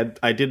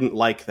I didn't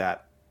like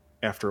that.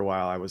 After a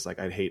while, I was like,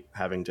 I'd hate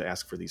having to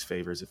ask for these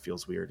favors. It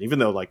feels weird, even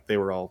though like they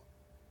were all,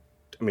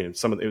 I mean,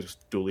 it was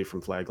Dooley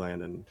from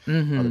Flagland and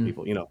other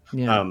people, you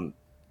know,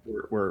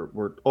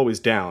 we're always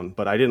down,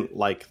 but I didn't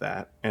like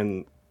that.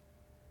 And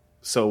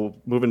so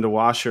moving to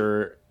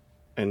Washer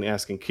and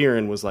asking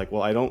Kieran was like,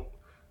 well,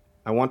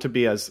 I want to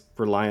be as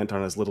reliant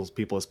on as little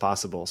people as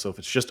possible. So if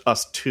it's just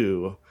us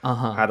two,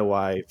 how do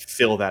I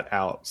fill that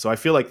out? So I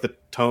feel like the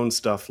tone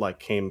stuff like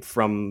came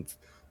from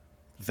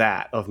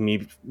that, of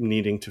me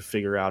needing to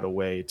figure out a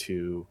way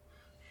to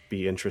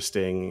be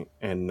interesting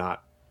and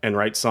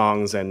write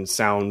songs and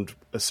sound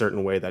a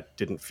certain way that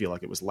didn't feel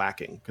like it was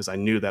lacking. Because I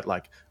knew that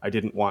like I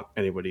didn't want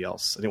anybody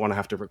else. I didn't want to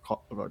have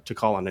to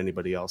call on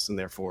anybody else, and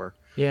therefore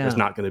there's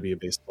not going to be a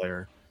bass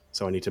player.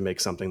 So I need to make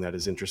something that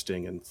is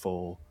interesting and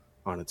full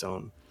on its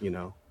own, you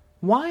know.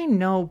 Why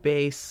no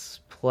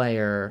bass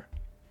player?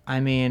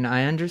 I mean,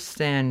 I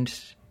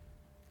understand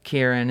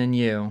Kieran and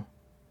you,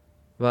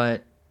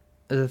 but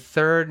the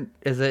third,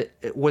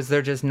 was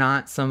there just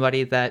not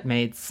somebody that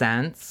made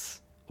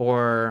sense,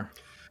 or?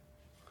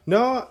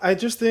 No, I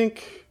just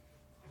think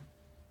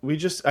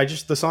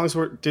the songs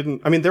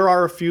didn't. I mean, there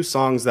are a few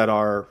songs that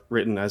are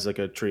written as like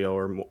a trio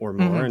or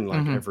more, and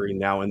like every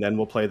now and then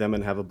we'll play them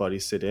and have a buddy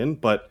sit in.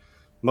 But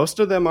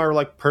most of them are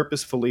like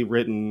purposefully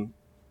written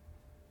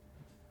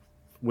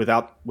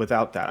without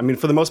that. I mean,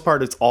 for the most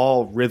part, it's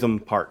all rhythm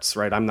parts,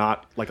 right? I'm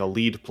not like a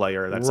lead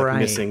player that's like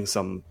missing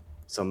some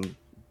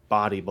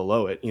body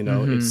below it. You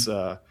know, it's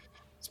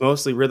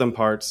mostly rhythm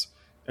parts.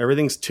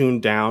 Everything's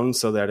tuned down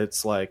so that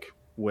it's like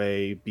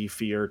way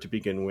beefier to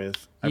begin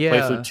with. I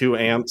play through 2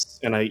 amps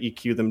and I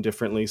EQ them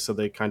differently so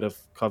they kind of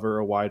cover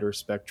a wider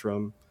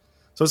spectrum.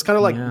 So it's kind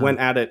of like went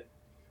at it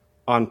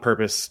on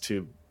purpose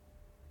to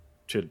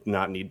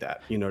not need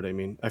that. You know what I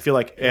mean? I feel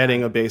like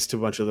adding a bass to a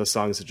bunch of those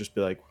songs would just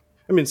be like,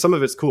 I mean, some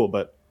of it's cool,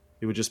 but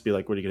it would just be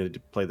like, what are you going to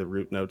do? Play the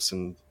root notes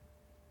and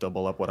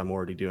double up what I'm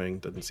already doing?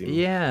 Doesn't seem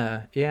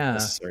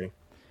necessary.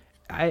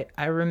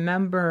 I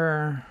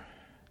remember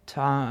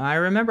I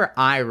remember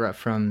Ira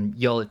from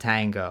Yola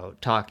Tango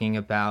talking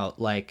about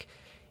like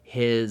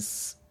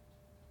his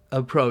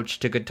approach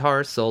to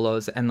guitar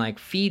solos, and like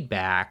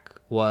feedback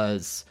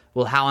was,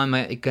 well, how am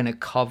I going to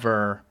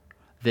cover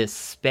this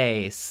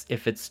space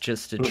if it's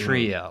just a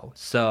trio?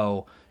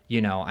 So,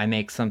 I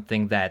make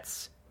something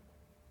that's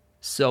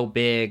so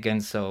big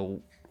and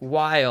so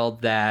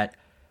wild that,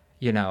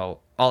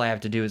 all I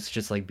have to do is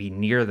just like be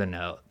near the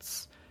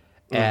notes.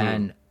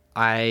 And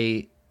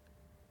I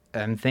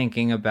am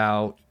thinking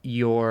about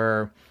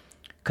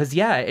because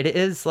it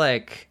is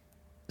like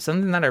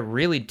something that I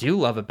really do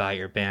love about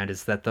your band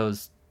is that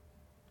those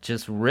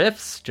just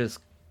riffs just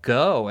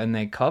go and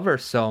they cover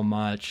so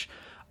much.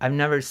 I've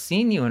never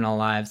seen you in a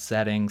live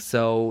setting,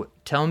 so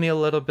tell me a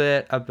little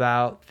bit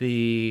about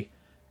the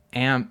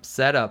amp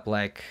setup,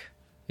 like,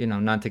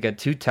 not to get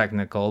too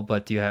technical,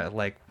 but do you have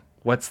like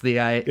what's the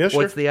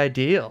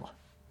ideal?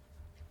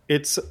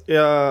 It's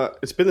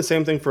been the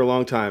same thing for a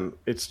long time.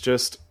 It's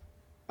just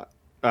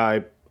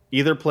I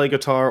either play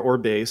guitar or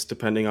bass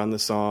depending on the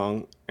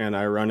song, and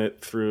I run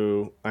it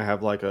through. I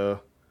have like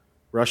a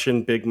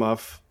Russian Big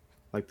Muff,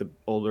 like the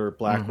older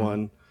black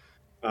one,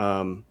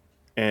 and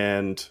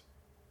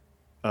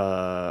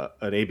an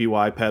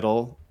ABY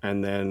pedal,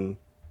 and then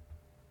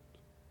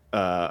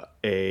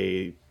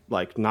a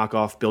like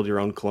knockoff build your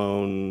own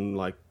clone,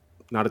 like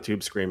not a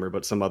Tube Screamer,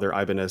 but some other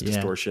Ibanez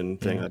distortion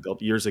thing I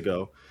built years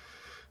ago.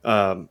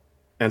 And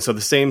so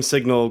the same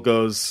signal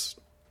goes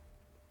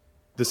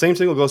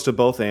to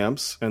both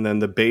amps, and then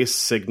the bass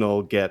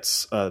signal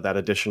gets that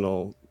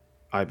additional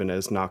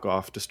Ibanez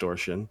knockoff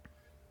distortion.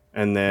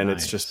 And then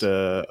it's just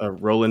a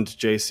Roland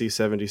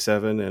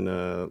JC77 and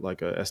a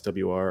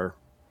SWR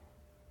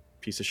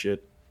piece of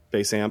shit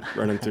bass amp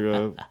running through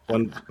a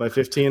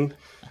 1x15.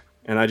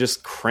 And I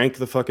just crank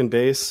the fucking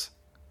bass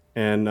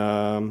and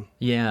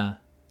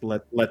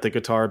let the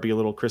guitar be a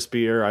little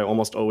crispier. I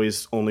almost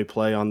always only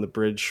play on the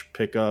bridge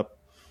pickup.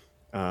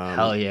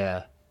 Hell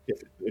yeah.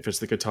 If it's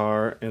the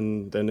guitar,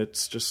 and then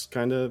it's just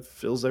kind of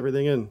fills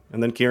everything in.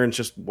 And then Kieran's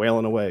just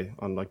wailing away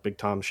on like Big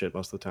Tom shit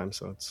most of the time,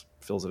 so it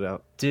fills it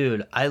out.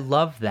 Dude, I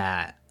love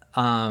that.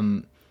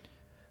 What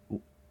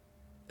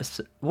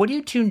do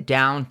you tune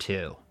down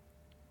to?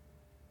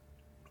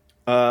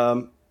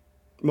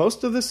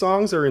 Most of the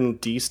songs are in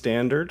D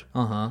standard.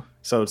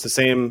 So it's the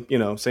same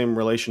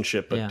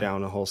relationship, but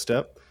down a whole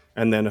step.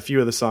 And then a few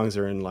of the songs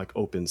are in like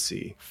open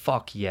C.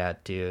 Fuck yeah,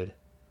 dude.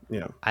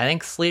 Yeah. I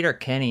think Slater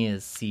Kenny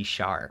is C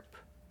sharp,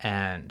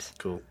 and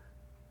cool.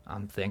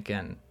 I'm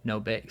thinking no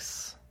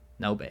bass.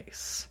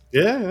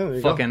 Yeah,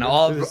 fucking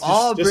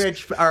all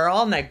bridge or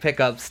all neck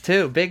pickups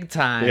too, big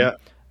time. Yeah.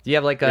 Do you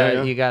have like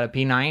you got a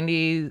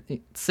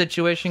P90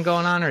 situation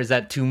going on, or is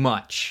that too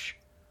much?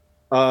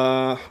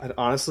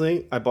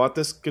 Honestly, I bought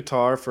this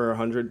guitar for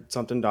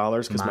 $100-something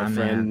because my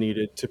friend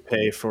needed to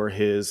pay for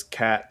his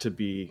cat to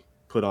be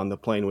put on the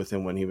plane with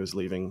him when he was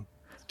leaving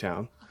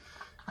town,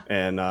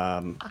 and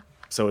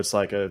so it's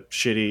like a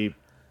shitty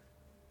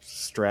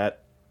Strat.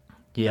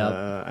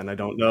 Yeah, and I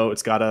don't know.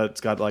 It's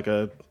got like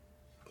a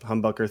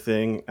humbucker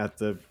thing at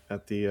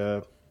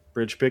the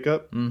bridge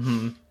pickup,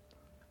 and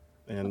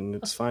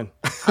it's fine.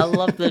 I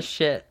love this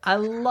shit.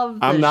 I've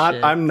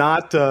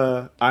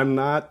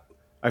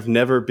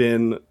never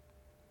been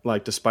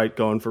like, despite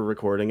going for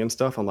recording and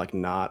stuff, I'm like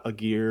not a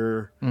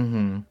gear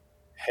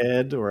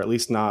head, or at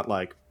least not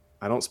like,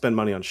 I don't spend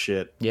money on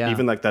shit. Yeah.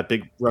 Even like that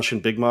big Russian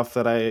Big Muff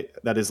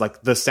that is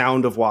like the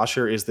sound of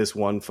Washer is this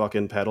one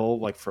fucking pedal.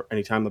 Like for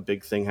anytime a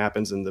big thing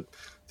happens and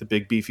the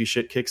big beefy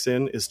shit kicks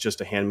in, is just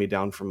a hand me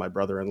down from my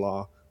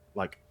brother-in-law.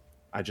 Like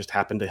I just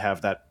happened to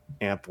have that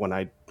amp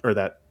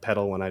that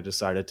pedal when I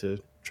decided to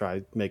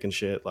try making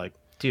shit. Like,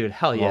 dude,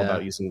 hell yeah. All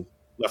about using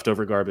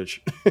leftover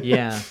garbage.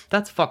 Yeah,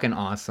 that's fucking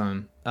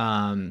awesome.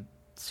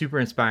 Super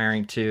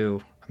inspiring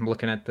too. I'm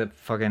looking at the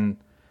fucking,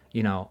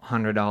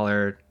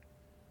 $100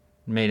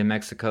 made in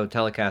Mexico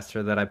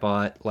Telecaster that I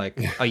bought like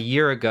a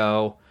year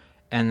ago,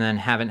 and then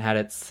haven't had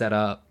it set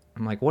up.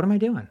 I'm like, what am I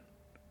doing?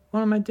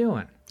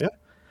 Yeah.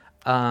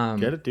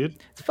 Get it, dude.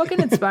 It's fucking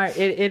inspiring.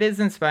 It is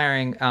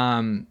inspiring.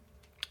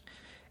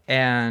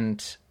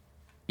 And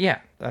yeah,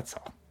 that's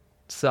all.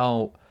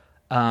 So,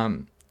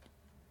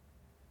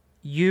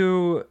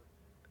 you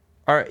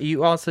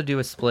also do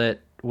a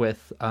split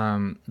with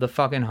the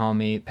fucking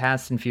homie,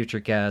 past and future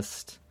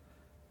guest,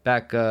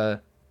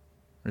 Becca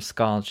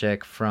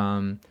Raskolchik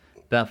from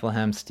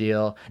Bethlehem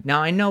Steel.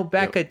 Now, I know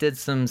Becca did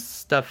some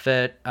stuff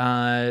at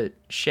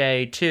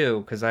Shay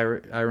too, because I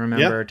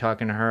remember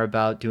talking to her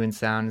about doing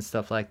sound and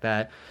stuff like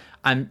that.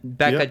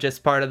 Becca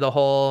just part of the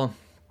whole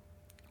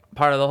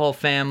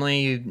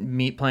family. You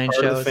meet playing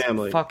shows. Of the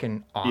family.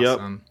 Fucking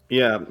awesome.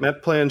 Yep. Yeah,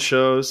 met playing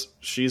shows.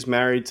 She's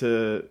married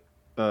to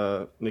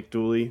Nick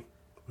Dooley,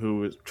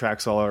 who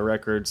tracks all our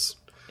records.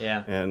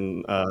 Yeah.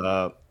 And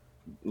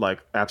like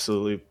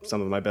absolutely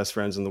some of my best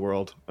friends in the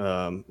world.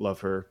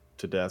 Love her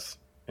to death.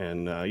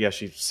 And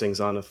she sings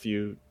on a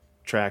few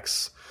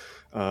tracks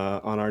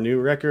on our new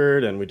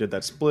record, and we did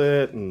that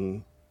split,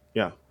 and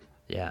yeah,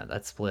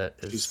 that split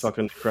is she's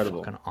fucking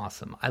incredible, fucking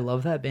awesome. I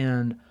love that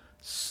band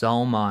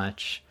so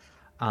much.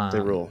 They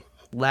rule.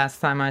 Last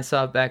time I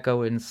saw Becca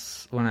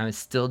was when I was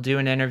still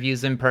doing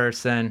interviews in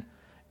person,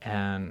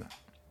 and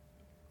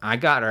I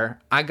got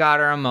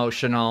her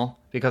emotional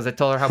because I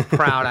told her how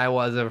proud I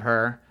was of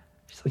her.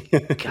 She's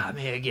like, got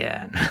me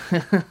again.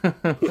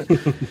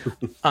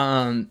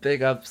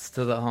 Big ups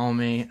to the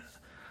homie.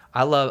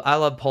 I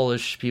love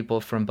Polish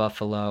people from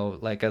Buffalo.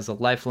 Like, as a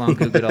lifelong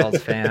Goo Goo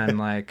Dolls fan,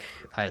 like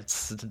I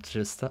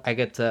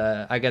get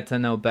to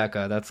know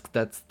Becca.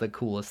 That's the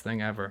coolest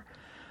thing ever.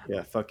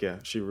 Yeah, fuck yeah,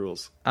 she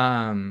rules.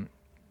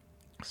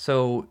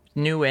 So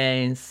New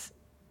Ways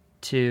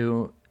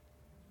to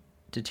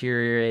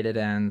Deteriorated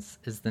Ends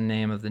is the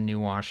name of the new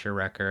Washer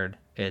record.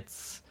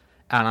 It's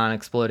out on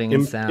Exploding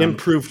in Sound.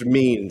 Improved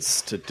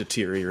means to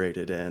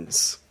deteriorated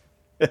ends.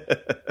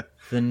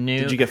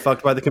 Did you get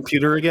fucked by the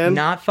computer again?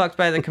 Not fucked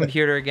by the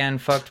computer again.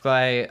 Fucked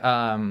by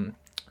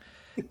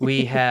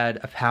we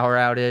had a power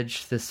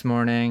outage this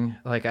morning.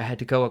 Like, I had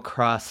to go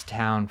across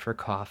town for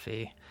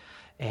coffee.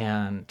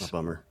 And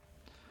Bummer.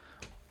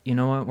 You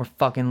know what? We're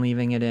fucking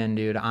leaving it in,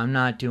 dude. I'm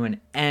not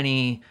doing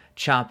any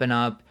chopping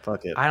up.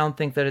 Fuck it. I don't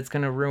think that it's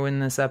going to ruin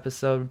this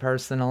episode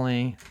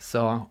personally.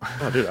 So,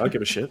 oh, dude, I don't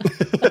give a shit.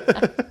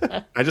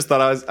 I just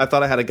thought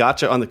I had a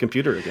gotcha on the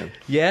computer again.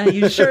 Yeah,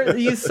 you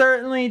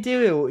certainly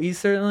do. You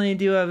certainly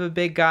do have a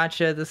big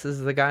gotcha. This is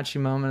the gotcha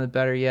moment of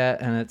Better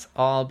Yet, and it's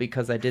all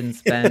because I didn't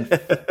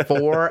spend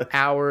 4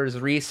 hours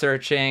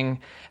researching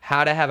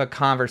how to have a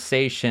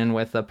conversation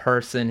with a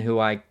person who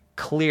I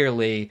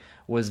clearly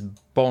was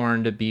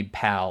born to be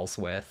pals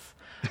with.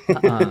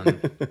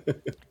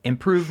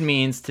 Improved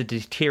means to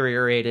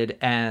deteriorated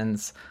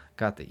ends.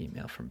 Got the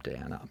email from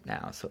Dan up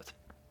now, so it's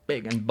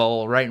big and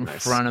bold right in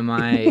front of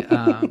my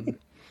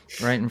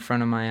right in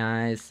front of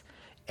my eyes.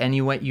 And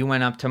you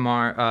went up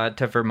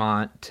to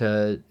Vermont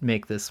to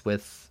make this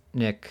with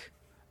Nick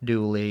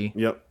Dooley.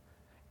 Yep.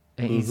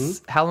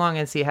 And how long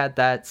has he had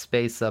that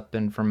space up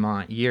in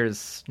Vermont?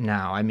 Years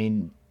now. I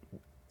mean,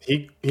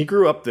 he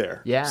grew up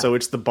there. Yeah. So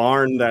it's the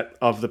barn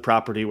of the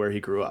property where he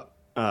grew up.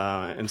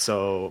 And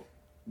so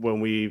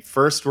when we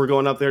first were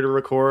going up there to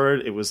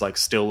record, it was like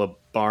still a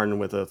barn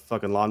with a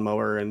fucking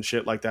lawnmower and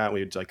shit like that.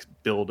 We'd like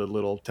build a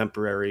little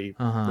temporary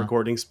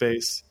recording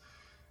space.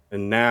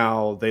 And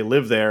now they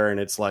live there, and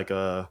it's like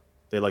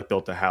they like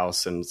built a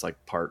house, and it's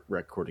like part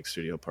recording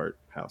studio, part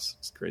house.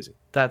 It's crazy.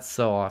 That's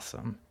so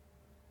awesome.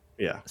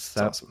 Yeah, it's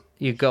So awesome.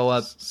 you go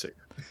up. Sick.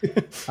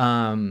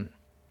 I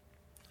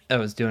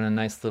was doing a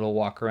nice little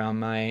walk around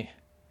my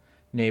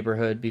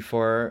neighborhood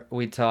before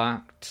we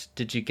talked.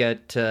 Did you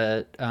get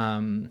to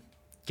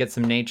get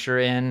some nature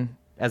in?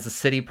 As a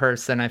city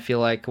person, I feel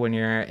like when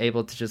you're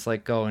able to just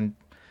like go and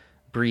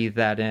breathe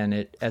that in,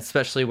 it,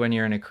 especially when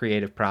you're in a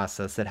creative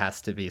process, it has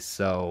to be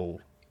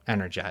so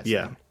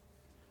energizing.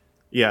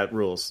 Yeah, it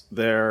rules.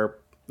 Their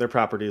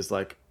property is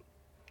like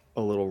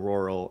a little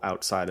rural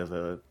outside of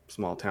a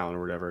small town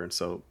or whatever, and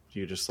so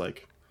you just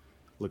like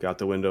look out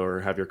the window or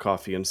have your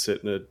coffee and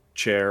sit in a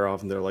chair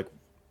off their like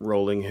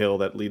rolling hill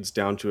that leads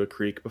down to a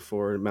creek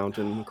before a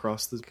mountain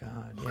across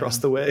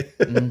the way.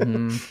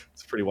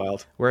 It's pretty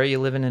wild. Where are you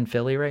living in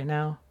Philly right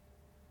now?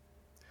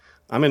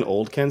 I'm in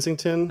Old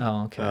Kensington.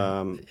 Oh, okay.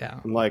 Yeah.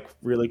 I'm like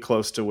really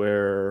close to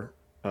where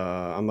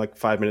I'm like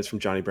 5 minutes from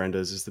Johnny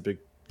Brenda's is the big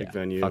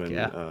venue,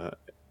 and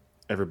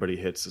Everybody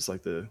Hits is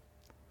like the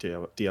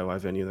DIY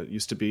venue that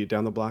used to be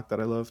down the block that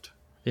I loved.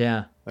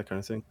 Yeah. That kind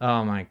of thing.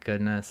 Oh my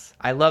goodness.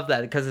 I love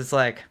that because it's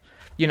like,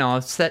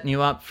 setting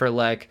you up for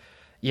like,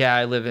 yeah,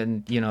 I live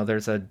in,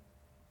 there's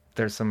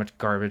so much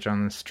garbage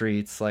on the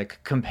streets, like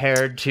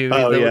compared to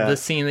the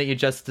scene that you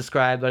just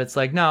described, but it's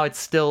like, no, it's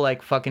still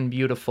like fucking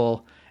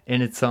beautiful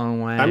in its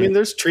own way. I mean,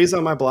 there's trees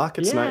on my block.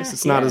 It's nice.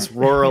 It's not as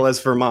rural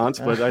as Vermont,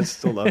 but I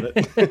still love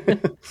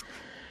it.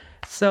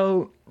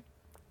 So,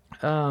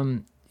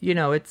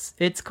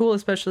 it's cool,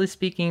 especially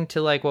speaking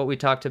to like what we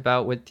talked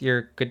about with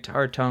your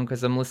guitar tone,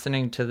 because I'm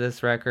listening to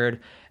this record,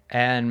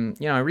 and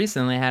I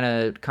recently had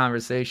a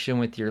conversation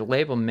with your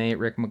label mate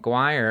Rick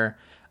McGuire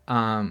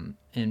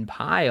in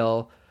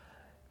Pile,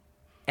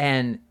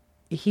 and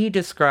he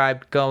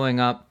described going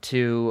up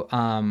to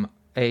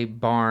a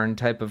barn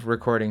type of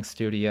recording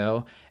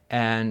studio,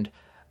 and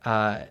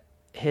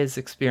his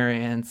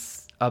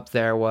experience up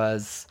there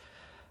was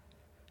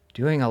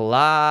doing a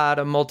lot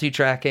of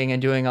multi-tracking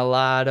and doing a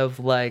lot of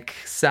like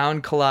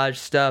sound collage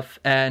stuff,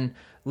 and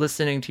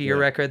listening to your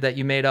record that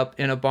you made up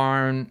in a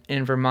barn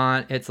in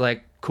Vermont. It's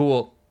like,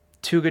 cool,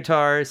 2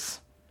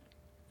 guitars,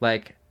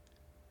 like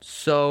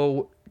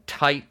so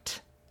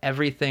tight,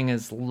 everything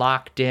is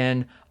locked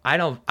in.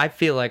 I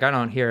feel like I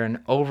don't hear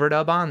an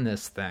overdub on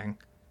this thing.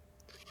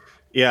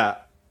 Yeah,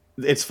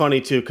 it's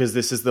funny too, because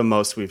this is the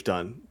most we've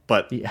done,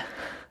 but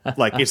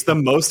like it's the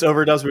most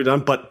overdubs we've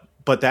done, but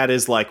that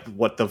is like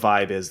what the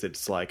vibe is.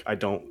 It's like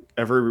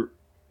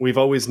we've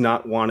always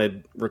not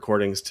wanted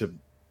recordings to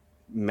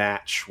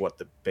match what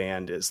the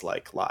band is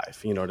like live.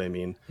 You know what I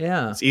mean?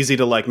 Yeah. It's easy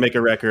to like make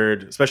a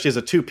record, especially as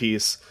a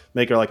 2-piece,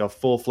 make it like a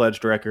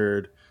full-fledged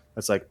record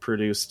that's like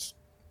produced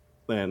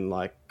and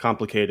like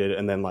complicated,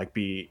 and then like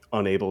be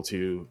unable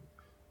to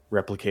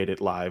replicate it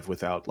live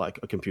without like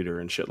a computer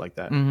and shit like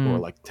that, Mm-hmm. or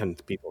like 10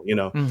 people, you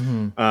know.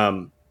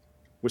 Mm-hmm.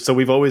 So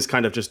we've always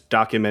kind of just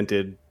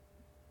documented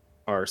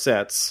our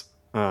sets,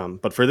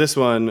 but for this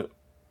one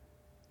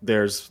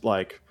there's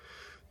like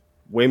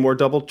way more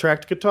double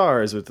tracked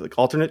guitars with like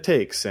alternate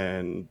takes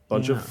and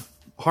bunch of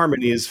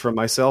harmonies from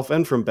myself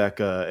and from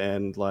Becca,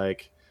 and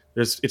like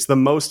it's the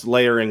most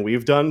layering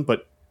we've done,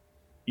 but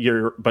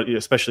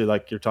especially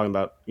like you're talking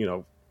about, you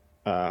know,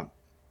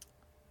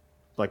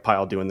 like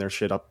Pile doing their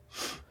shit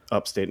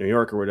upstate New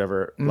York or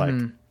whatever, like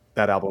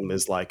that album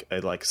is like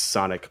a like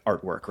sonic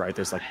artwork, right?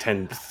 There's like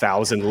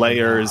 10,000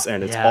 layers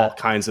and it's all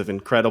kinds of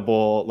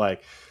incredible,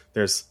 like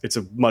it's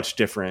a much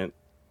different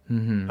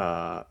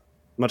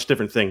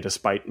thing,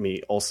 despite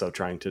me also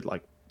trying to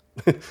like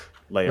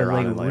layer But, on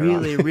like, and layer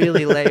really, on.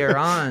 really layer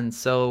on.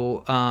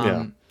 So,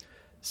 Yeah.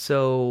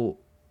 so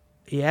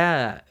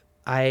yeah,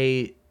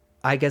 I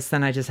guess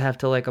then I just have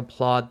to like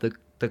applaud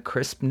the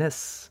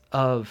crispness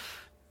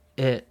of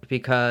it,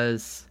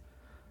 because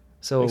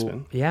Thanks,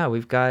 man. yeah,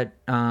 we've got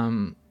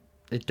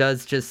it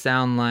does just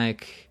sound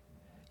like,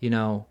 you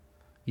know,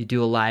 you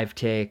do a live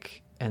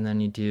take and then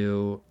you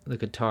do the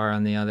guitar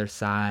on the other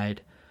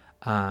side,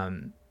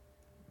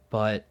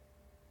 but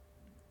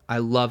I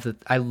love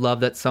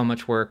that so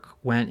much work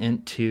went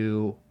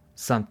into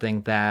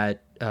something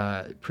that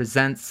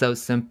presents so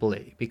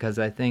simply, because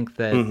I think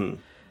that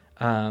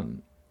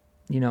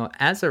you know,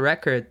 as a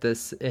record,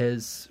 this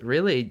is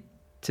really,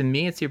 to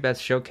me, it's your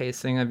best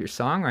showcasing of your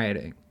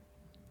songwriting.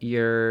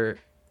 You're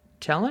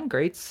telling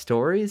great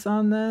stories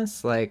on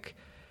this, like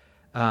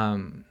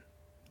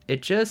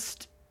it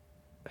just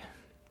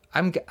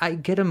I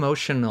get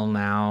emotional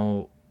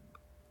now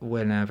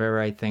whenever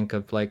I think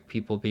of like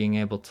people being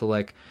able to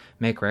like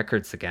make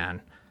records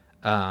again.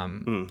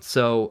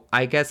 So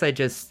I guess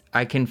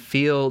I can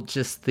feel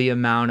just the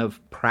amount of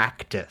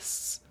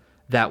practice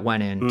that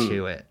went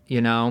into it,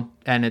 you know?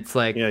 And it's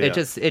like,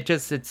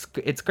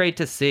 it's great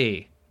to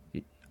see.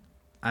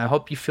 I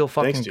hope you feel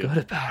fucking Thanks, dude. good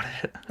about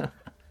it.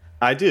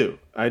 I do.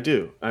 I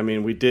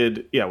mean,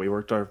 we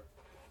worked our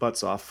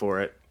butts off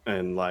for it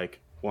and like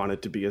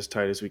wanted to be as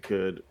tight as we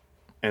could,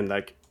 and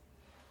like,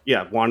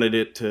 wanted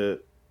it to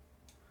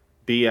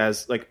be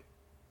as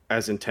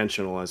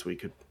intentional as we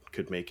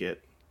could make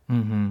it.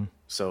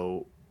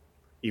 So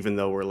even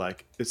though we're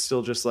like, it's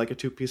still just like a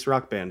 2-piece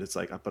rock band, it's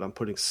like, but I'm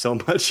putting so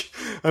much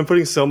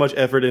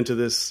effort into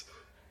this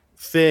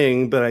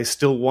thing, but I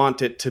still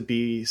want it to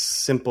be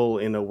simple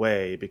in a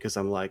way, because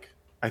I'm like,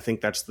 I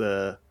think that's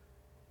the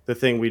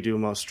thing we do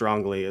most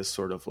strongly, is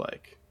sort of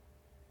like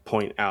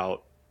point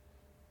out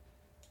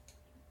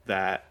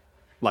that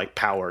like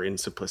power in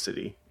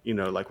simplicity, you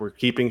know, like we're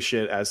keeping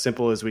shit as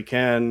simple as we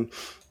can,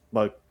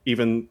 like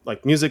even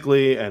like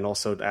musically and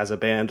also as a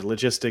band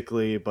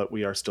logistically, but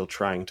we are still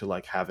trying to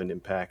like have an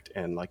impact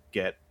and like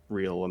get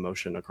real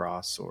emotion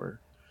across, or,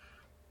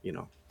 you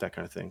know, that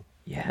kind of thing.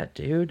 Yeah,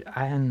 dude.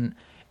 And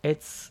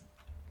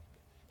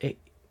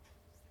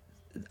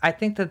I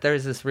think that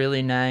there's this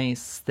really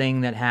nice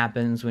thing that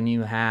happens when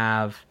you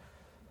have,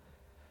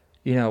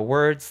 you know,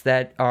 words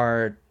that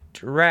are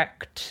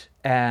direct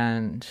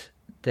and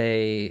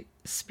they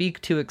speak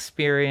to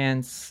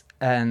experience,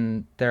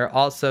 and they're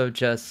also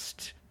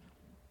just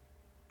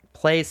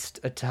placed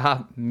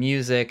atop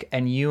music,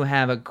 and you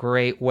have a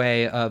great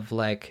way of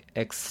like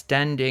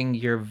extending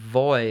your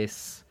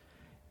voice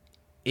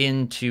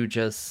into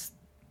just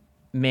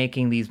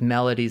making these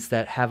melodies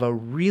that have a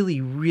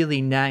really,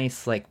 really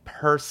nice, like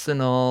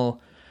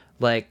personal,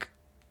 like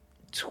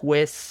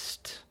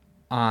twist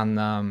on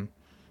them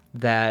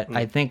that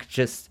I think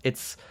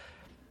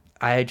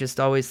I just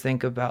always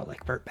think about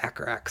like Burt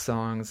Bacharach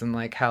songs and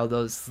like how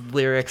those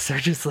lyrics are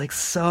just like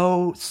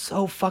so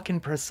fucking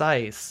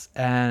precise,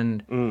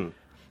 and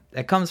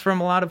it comes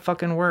from a lot of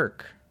fucking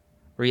work.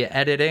 Were you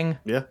editing?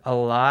 Yeah. A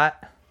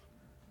lot?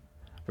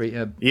 Were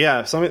you...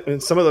 Yeah, some of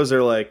those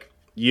are like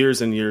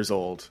years and years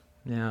old.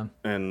 Yeah.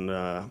 And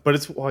but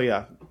it's, well,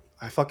 yeah,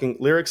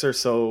 lyrics are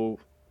so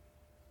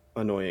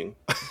annoying.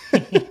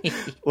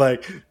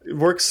 Like,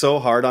 work so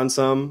hard on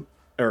some,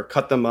 or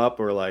cut them up,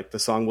 or like the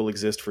song will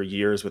exist for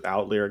years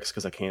without lyrics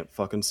because I can't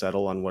fucking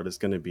settle on what it's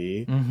going to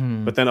be.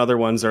 But then other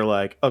ones are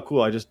like, oh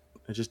cool, I just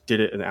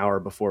did it an hour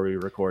before we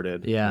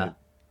recorded. Yeah.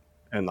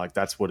 And like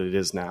that's what it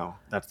is now.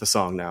 That's the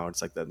song now.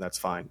 It's like that's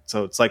fine.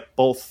 So it's like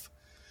both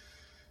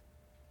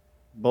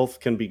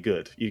can be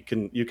good. You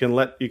can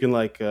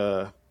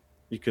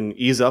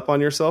ease up on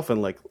yourself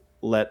and like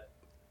let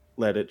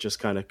it just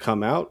kind of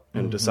come out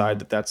and decide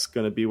that that's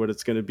going to be what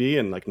it's going to be,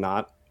 and like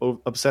not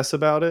obsess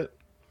about it.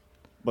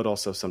 But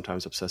also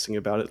sometimes obsessing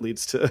about it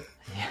leads to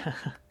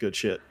good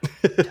shit.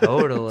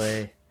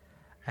 Totally.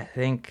 I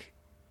think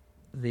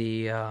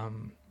the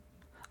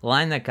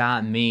line that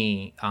got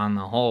me on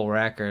the whole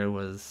record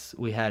was,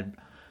 we had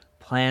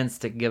plans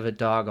to give a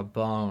dog a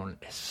bone.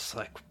 It's just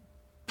like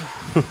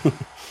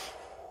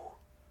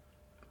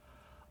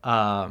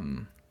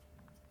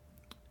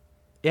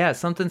yeah,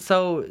 something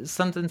so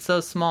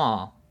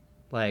small,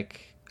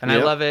 like, and I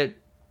love it.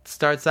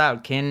 Starts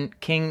out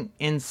King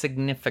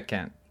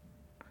Insignificant.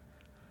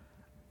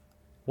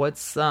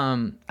 What's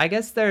I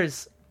guess to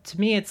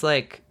me it's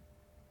like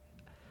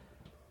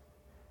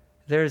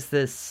there's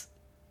this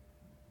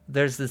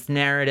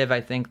narrative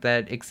I think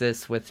that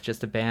exists with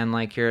just a band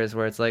like yours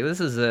where it's like this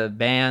is a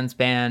band's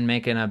band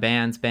making a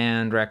band's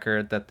band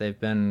record that they've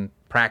been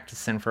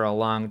practicing for a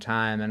long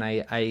time, and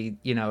I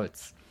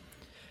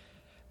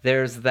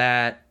there's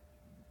that,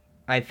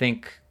 I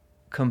think,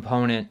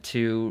 component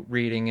to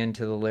reading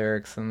into the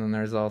lyrics, and then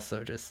there's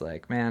also just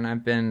like, man,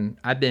 I've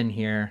been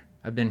here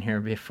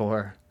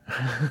before,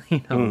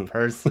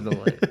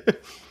 personally.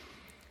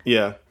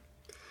 Yeah.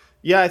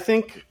 I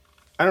think,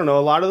 I don't know,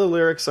 a lot of the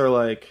lyrics are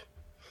like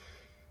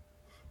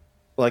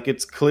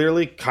it's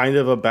clearly kind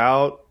of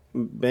about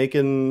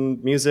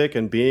making music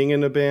and being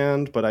in a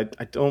band, but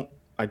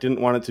I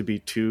didn't want it to be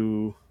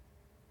too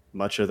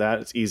much of that.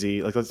 It's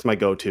easy. Like, that's my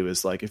go-to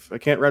is like, if I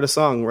can't write a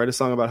song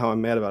about how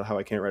I'm mad about how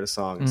I can't write a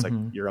song. It's like,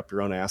 you're up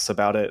your own ass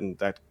about it. And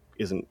that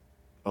isn't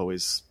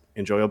always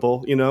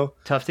enjoyable,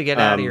 Tough to get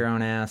out of your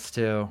own ass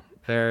too.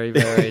 Very,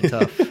 very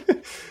tough.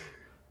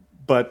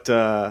 But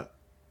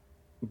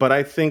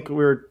I think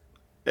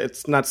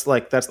it's not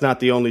like, that's not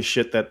the only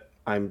shit that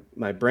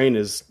my brain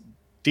is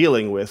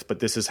dealing with, but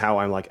this is how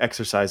I'm like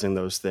exercising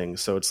those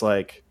things. So it's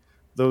like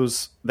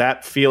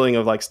that feeling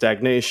of like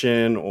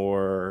stagnation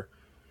or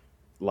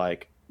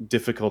like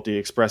difficulty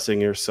expressing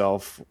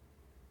yourself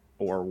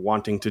or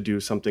wanting to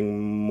do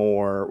something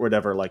more,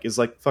 whatever, like is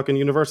like fucking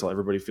universal.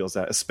 Everybody feels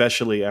that,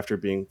 especially after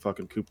being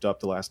fucking cooped up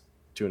the last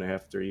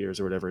 2.5, 3 years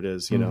or whatever it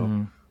is,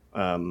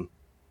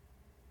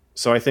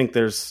 So I think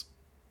it's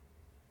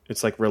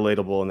like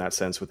relatable in that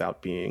sense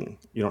without being,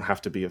 you don't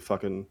have to be a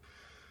fucking,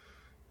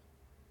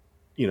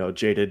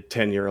 jaded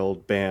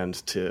 10-year-old band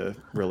to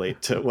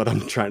relate to what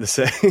I'm trying to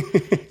say.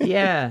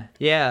 Yeah.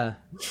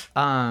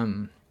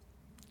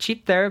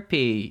 Cheap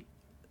Therapy,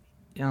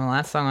 the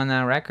last song on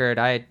that record,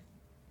 I've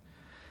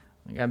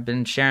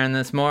been sharing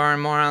this more and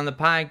more on the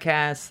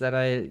podcast that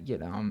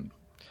I'm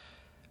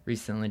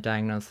recently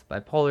diagnosed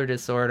with bipolar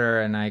disorder,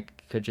 and I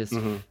could just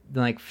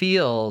like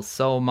feel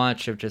so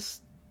much of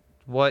just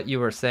what you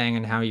were saying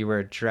and how you were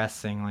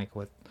addressing like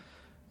what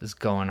is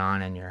going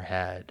on in your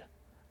head.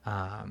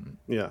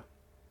 Yeah.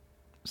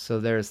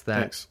 So there's that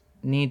Thanks.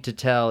 need to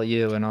tell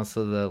you, and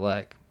also the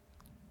like,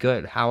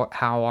 good. How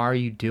are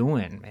you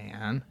doing,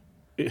 man?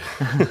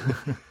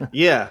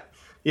 Yeah.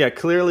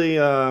 Clearly,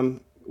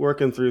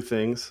 working through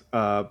things,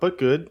 but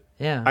good.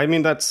 Yeah. I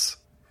mean,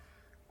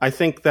 I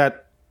think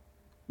that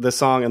the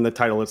song and the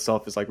title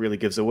itself is like really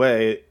gives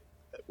away,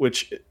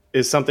 which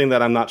is something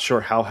that I'm not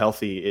sure how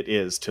healthy it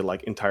is to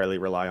like entirely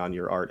rely on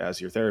your art as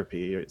your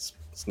therapy. It's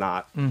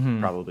not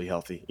probably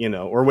healthy,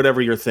 or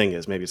whatever your thing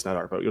is. Maybe it's not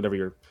art, but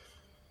whatever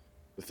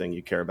the thing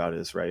you care about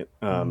is, right?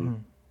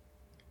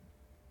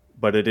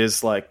 But it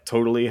is like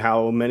totally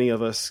how many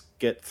of us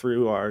get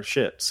through our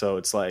shit. So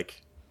it's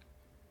like,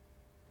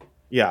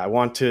 yeah, I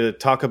want to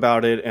talk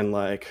about it and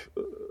like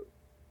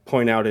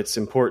point out its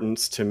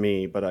importance to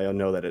me, but I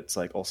know that it's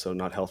like also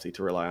not healthy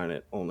to rely on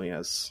it only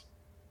as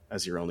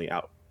your only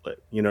outlet.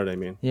 You know what I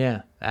mean?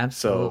 Yeah,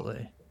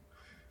 absolutely. So,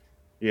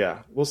 yeah,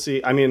 we'll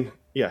see. I mean,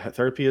 yeah,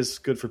 therapy is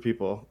good for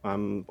people.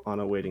 I'm on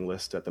a waiting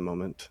list at the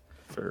moment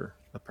for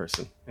a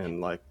person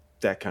and like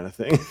that kind of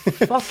thing.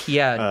 Fuck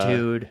yeah,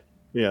 dude.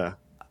 Yeah.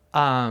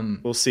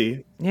 We'll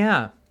see.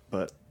 Yeah.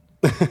 But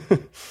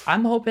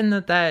I'm hoping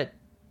that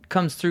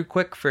comes through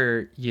quick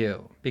for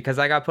you, because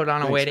I got put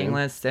on a waiting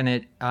list and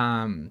it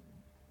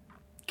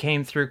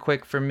came through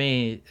quick for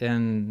me,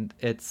 and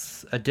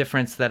it's a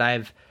difference that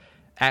I've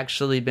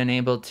actually been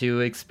able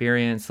to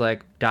experience,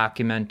 like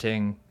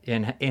documenting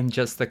in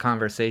just the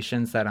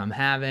conversations that I'm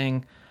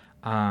having.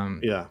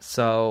 Yeah.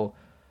 So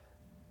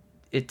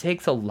it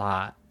takes a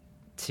lot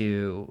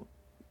to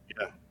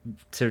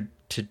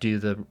do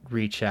the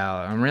reach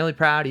out. I'm really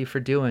proud of you for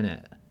doing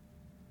it.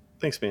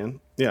 Thanks, man.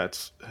 Yeah,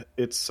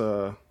 it's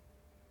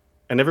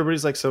and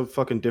everybody's like so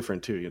fucking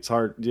different too. It's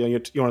hard.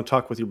 You want to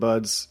talk with your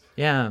buds,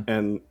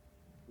 and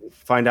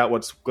find out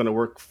what's going to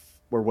work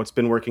or what's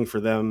been working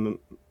for them,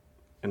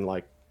 and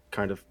like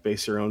kind of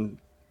base your own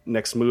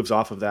next moves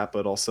off of that.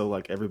 But also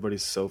like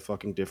everybody's so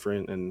fucking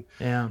different and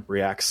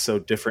reacts so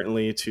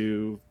differently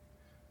to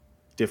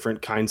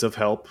different kinds of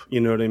help. You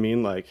know what I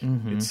mean? Like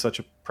it's such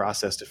a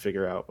process to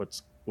figure out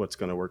what's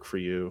going to work for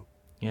you,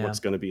 what's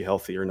going to be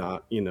healthy or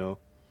not.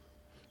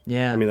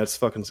 I mean, that's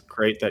fucking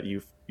great that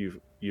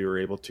you're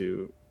able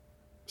to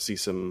see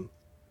some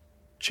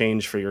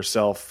change for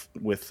yourself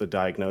with the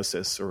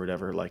diagnosis or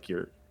whatever. Like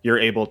you're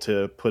able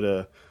to put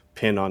a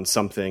pin on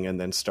something and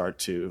then start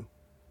to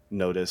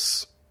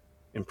notice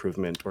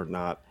improvement or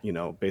not,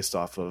 based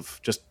off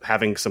of just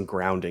having some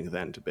grounding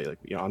then to be like,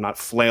 I'm not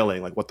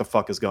flailing, like what the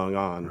fuck is going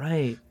on?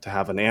 Right. To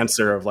have an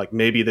answer of like,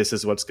 maybe this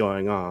is what's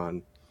going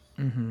on.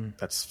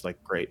 That's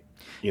like great,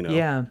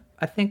 Yeah.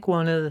 I think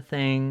one of the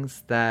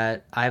things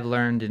that I've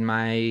learned in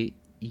my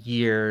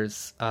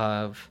years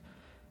of,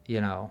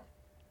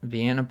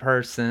 being a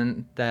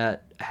person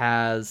that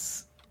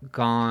has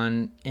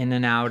gone in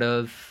and out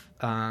of,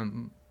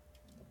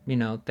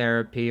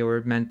 therapy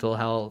or mental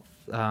health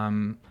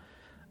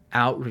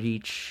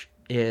outreach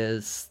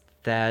is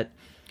that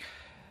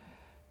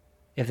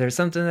if there's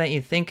something that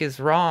you think is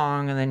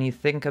wrong and then you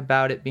think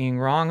about it being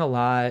wrong a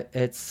lot,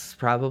 it's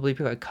probably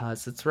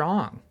because it's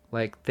wrong.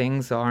 Like,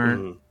 things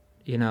aren't,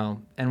 you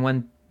know, and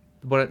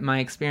what my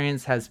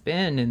experience has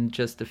been in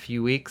just a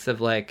few weeks of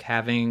like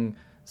having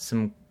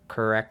some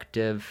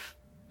corrective,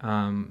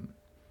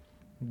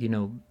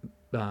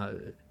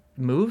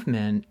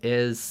 movement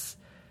is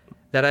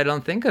that I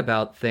don't think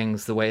about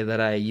things the way that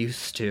I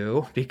used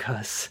to,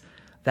 because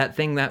that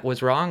thing that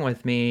was wrong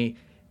with me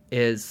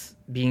is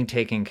being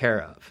taken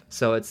care of.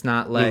 So it's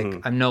not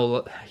like I'm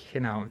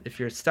if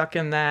you're stuck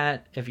in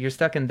that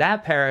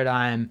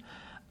paradigm,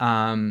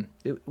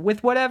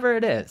 with whatever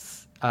it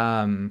is,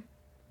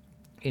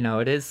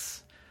 it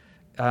is,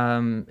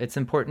 it's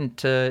important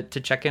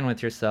to check in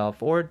with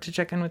yourself or to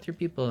check in with your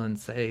people and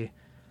say,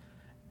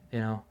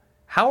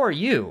 how are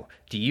you?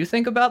 Do you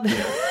think about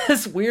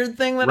this weird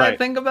thing that I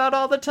think about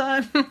all the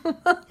time?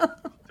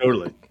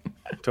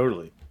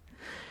 Totally.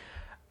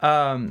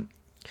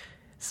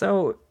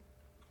 So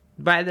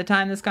by the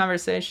time this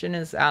conversation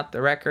is out,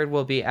 the record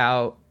will be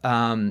out.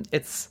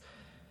 It's,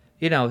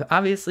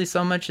 obviously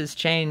so much has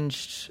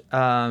changed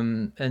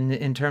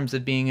in terms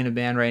of being in a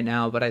band right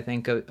now, but I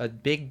think a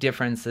big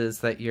difference is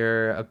that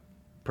you're a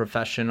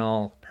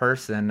professional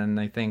person, and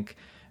I think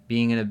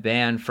being in a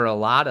band for a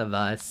lot of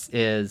us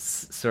is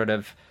sort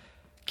of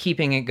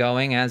keeping it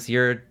going as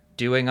you're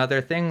doing other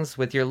things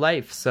with your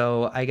life.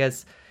 So I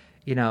guess,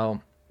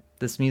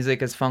 this music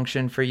has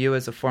functioned for you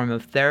as a form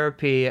of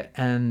therapy,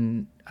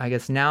 and I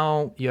guess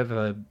now you have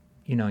a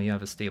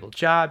stable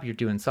job, you're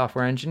doing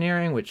software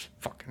engineering, which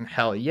fucking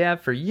hell yeah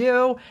for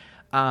you.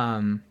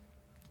 I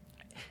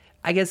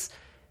guess,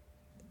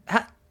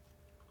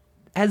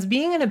 has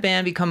being in a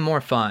band become more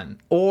fun,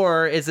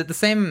 or is it the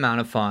same amount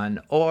of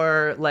fun,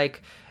 or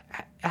like,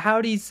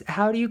 how do you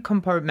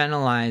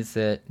compartmentalize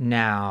it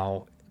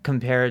now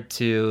compared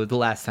to the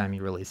last time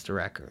you released a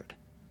record?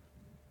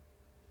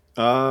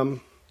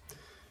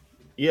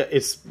 Yeah,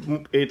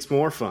 it's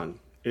more fun.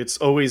 It's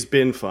always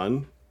been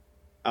fun.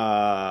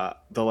 The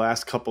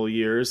last couple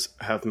years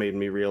have made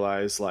me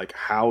realize like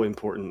how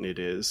important it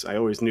is. I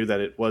always knew that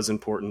it was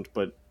important,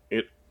 but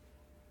it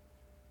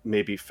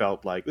maybe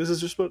felt like this is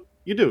just what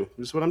you do.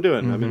 This is what I'm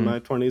doing. I'm in my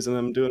 20s and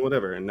I'm doing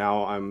whatever. And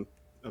now I'm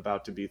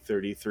about to be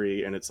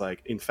 33, and it's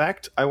like, in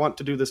fact, I want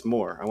to do this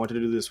more. I want to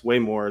do this way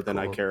more than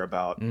I care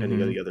about any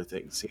of the other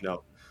things.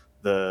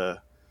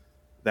 That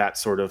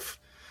sort of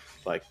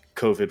like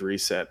COVID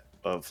reset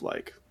of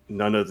like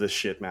none of this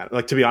shit matters.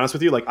 Like, to be honest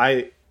with you, like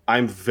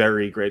I'm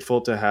very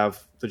grateful to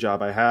have the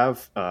job I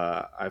have.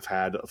 I've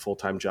had a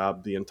full-time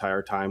job the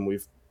entire time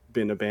we've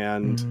been a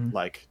band.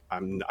 Like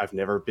I've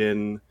never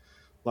been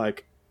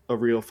like a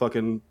real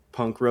fucking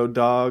punk road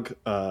dog.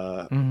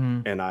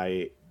 And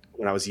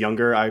when I was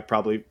younger, I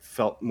probably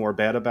felt more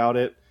bad about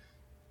it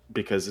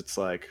because it's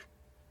like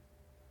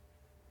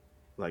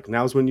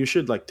now's when you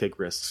should like take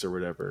risks or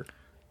whatever.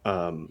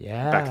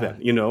 Back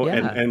then,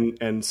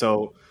 and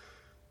so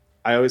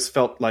I always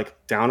felt like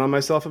down on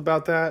myself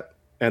about that.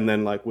 And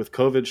then like with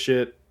COVID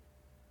shit,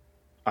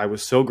 I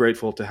was so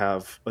grateful to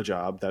have a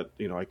job that,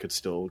 I could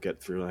still get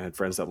through. And I had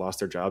friends that lost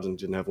their jobs and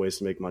didn't have ways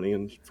to make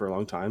money for a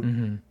long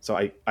time. So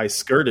I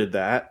skirted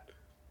that.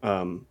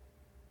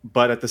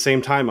 But at the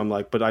same time, I'm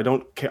like, but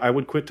I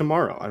would quit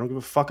tomorrow. I don't give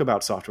a fuck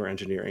about software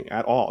engineering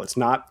at all. It's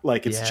not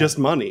like, it's just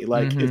money.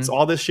 Like it's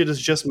all this shit is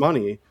just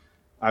money.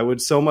 I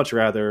would so much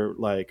rather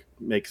like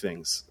make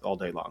things all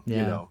day long,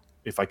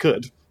 if I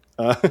could.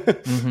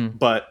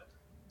 But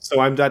so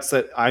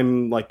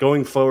I'm like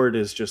going forward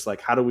is just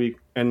like, how do we,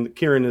 and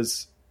Kieran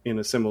is in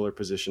a similar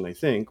position, I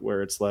think,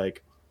 where it's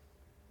like,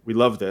 we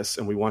love this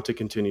and we want to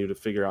continue to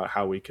figure out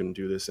how we can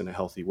do this in a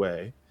healthy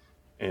way.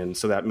 And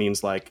so that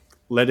means like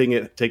letting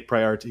it take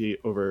priority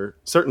over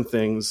certain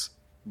things,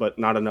 but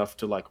not enough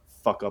to like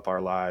fuck up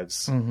our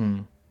lives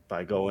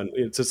by going.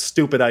 It's a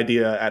stupid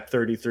idea at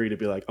 33 to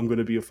be like, I'm going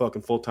to be a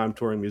fucking full-time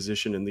touring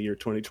musician in the year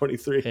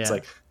 2023. It's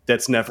like,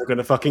 that's never going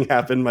to fucking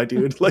happen, my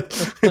dude. Like,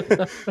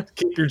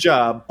 keep your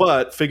job,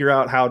 but figure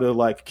out how to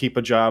like keep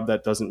a job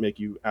that doesn't make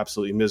you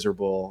absolutely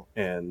miserable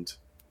and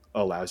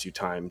allows you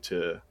time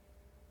to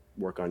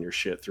work on your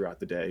shit throughout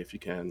the day if you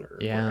can, or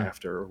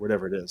after, or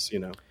whatever it is,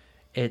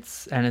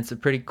 It's a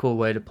pretty cool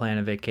way to plan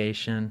a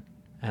vacation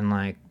and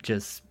like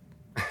just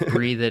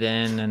breathe it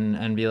in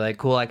and be like,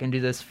 cool, I can do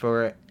this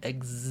for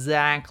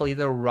exactly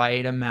the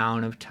right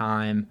amount of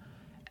time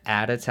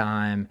at a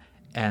time.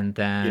 And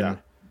then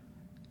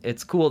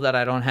it's cool that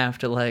I don't have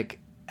to like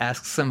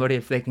ask somebody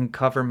if they can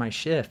cover my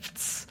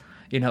shifts,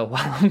 while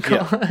I'm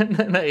gone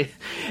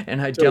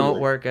and I don't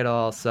work at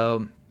all.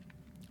 So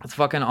it's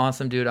fucking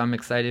awesome, dude. I'm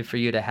excited for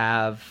you to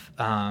have,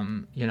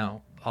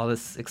 all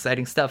this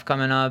exciting stuff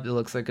coming up. It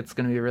looks like it's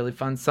going to be a really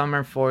fun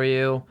summer for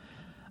you.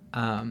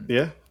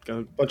 Got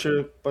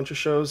a bunch of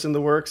shows in the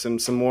works and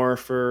some more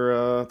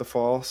for the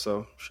fall,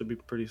 so should be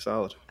pretty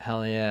solid.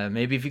 Hell yeah.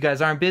 Maybe if you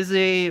guys aren't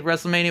busy,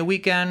 WrestleMania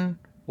weekend,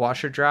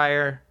 washer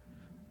dryer.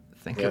 I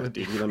think it would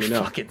be let me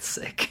know. Fucking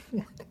sick.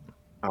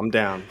 I'm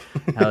down.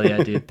 Hell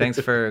yeah, dude. Thanks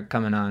for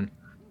coming on.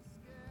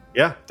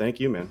 Yeah, thank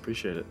you, man.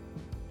 Appreciate it.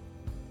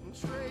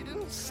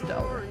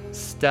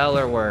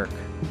 Stellar work.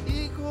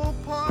 Equal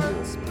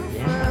parts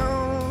Yeah. profound.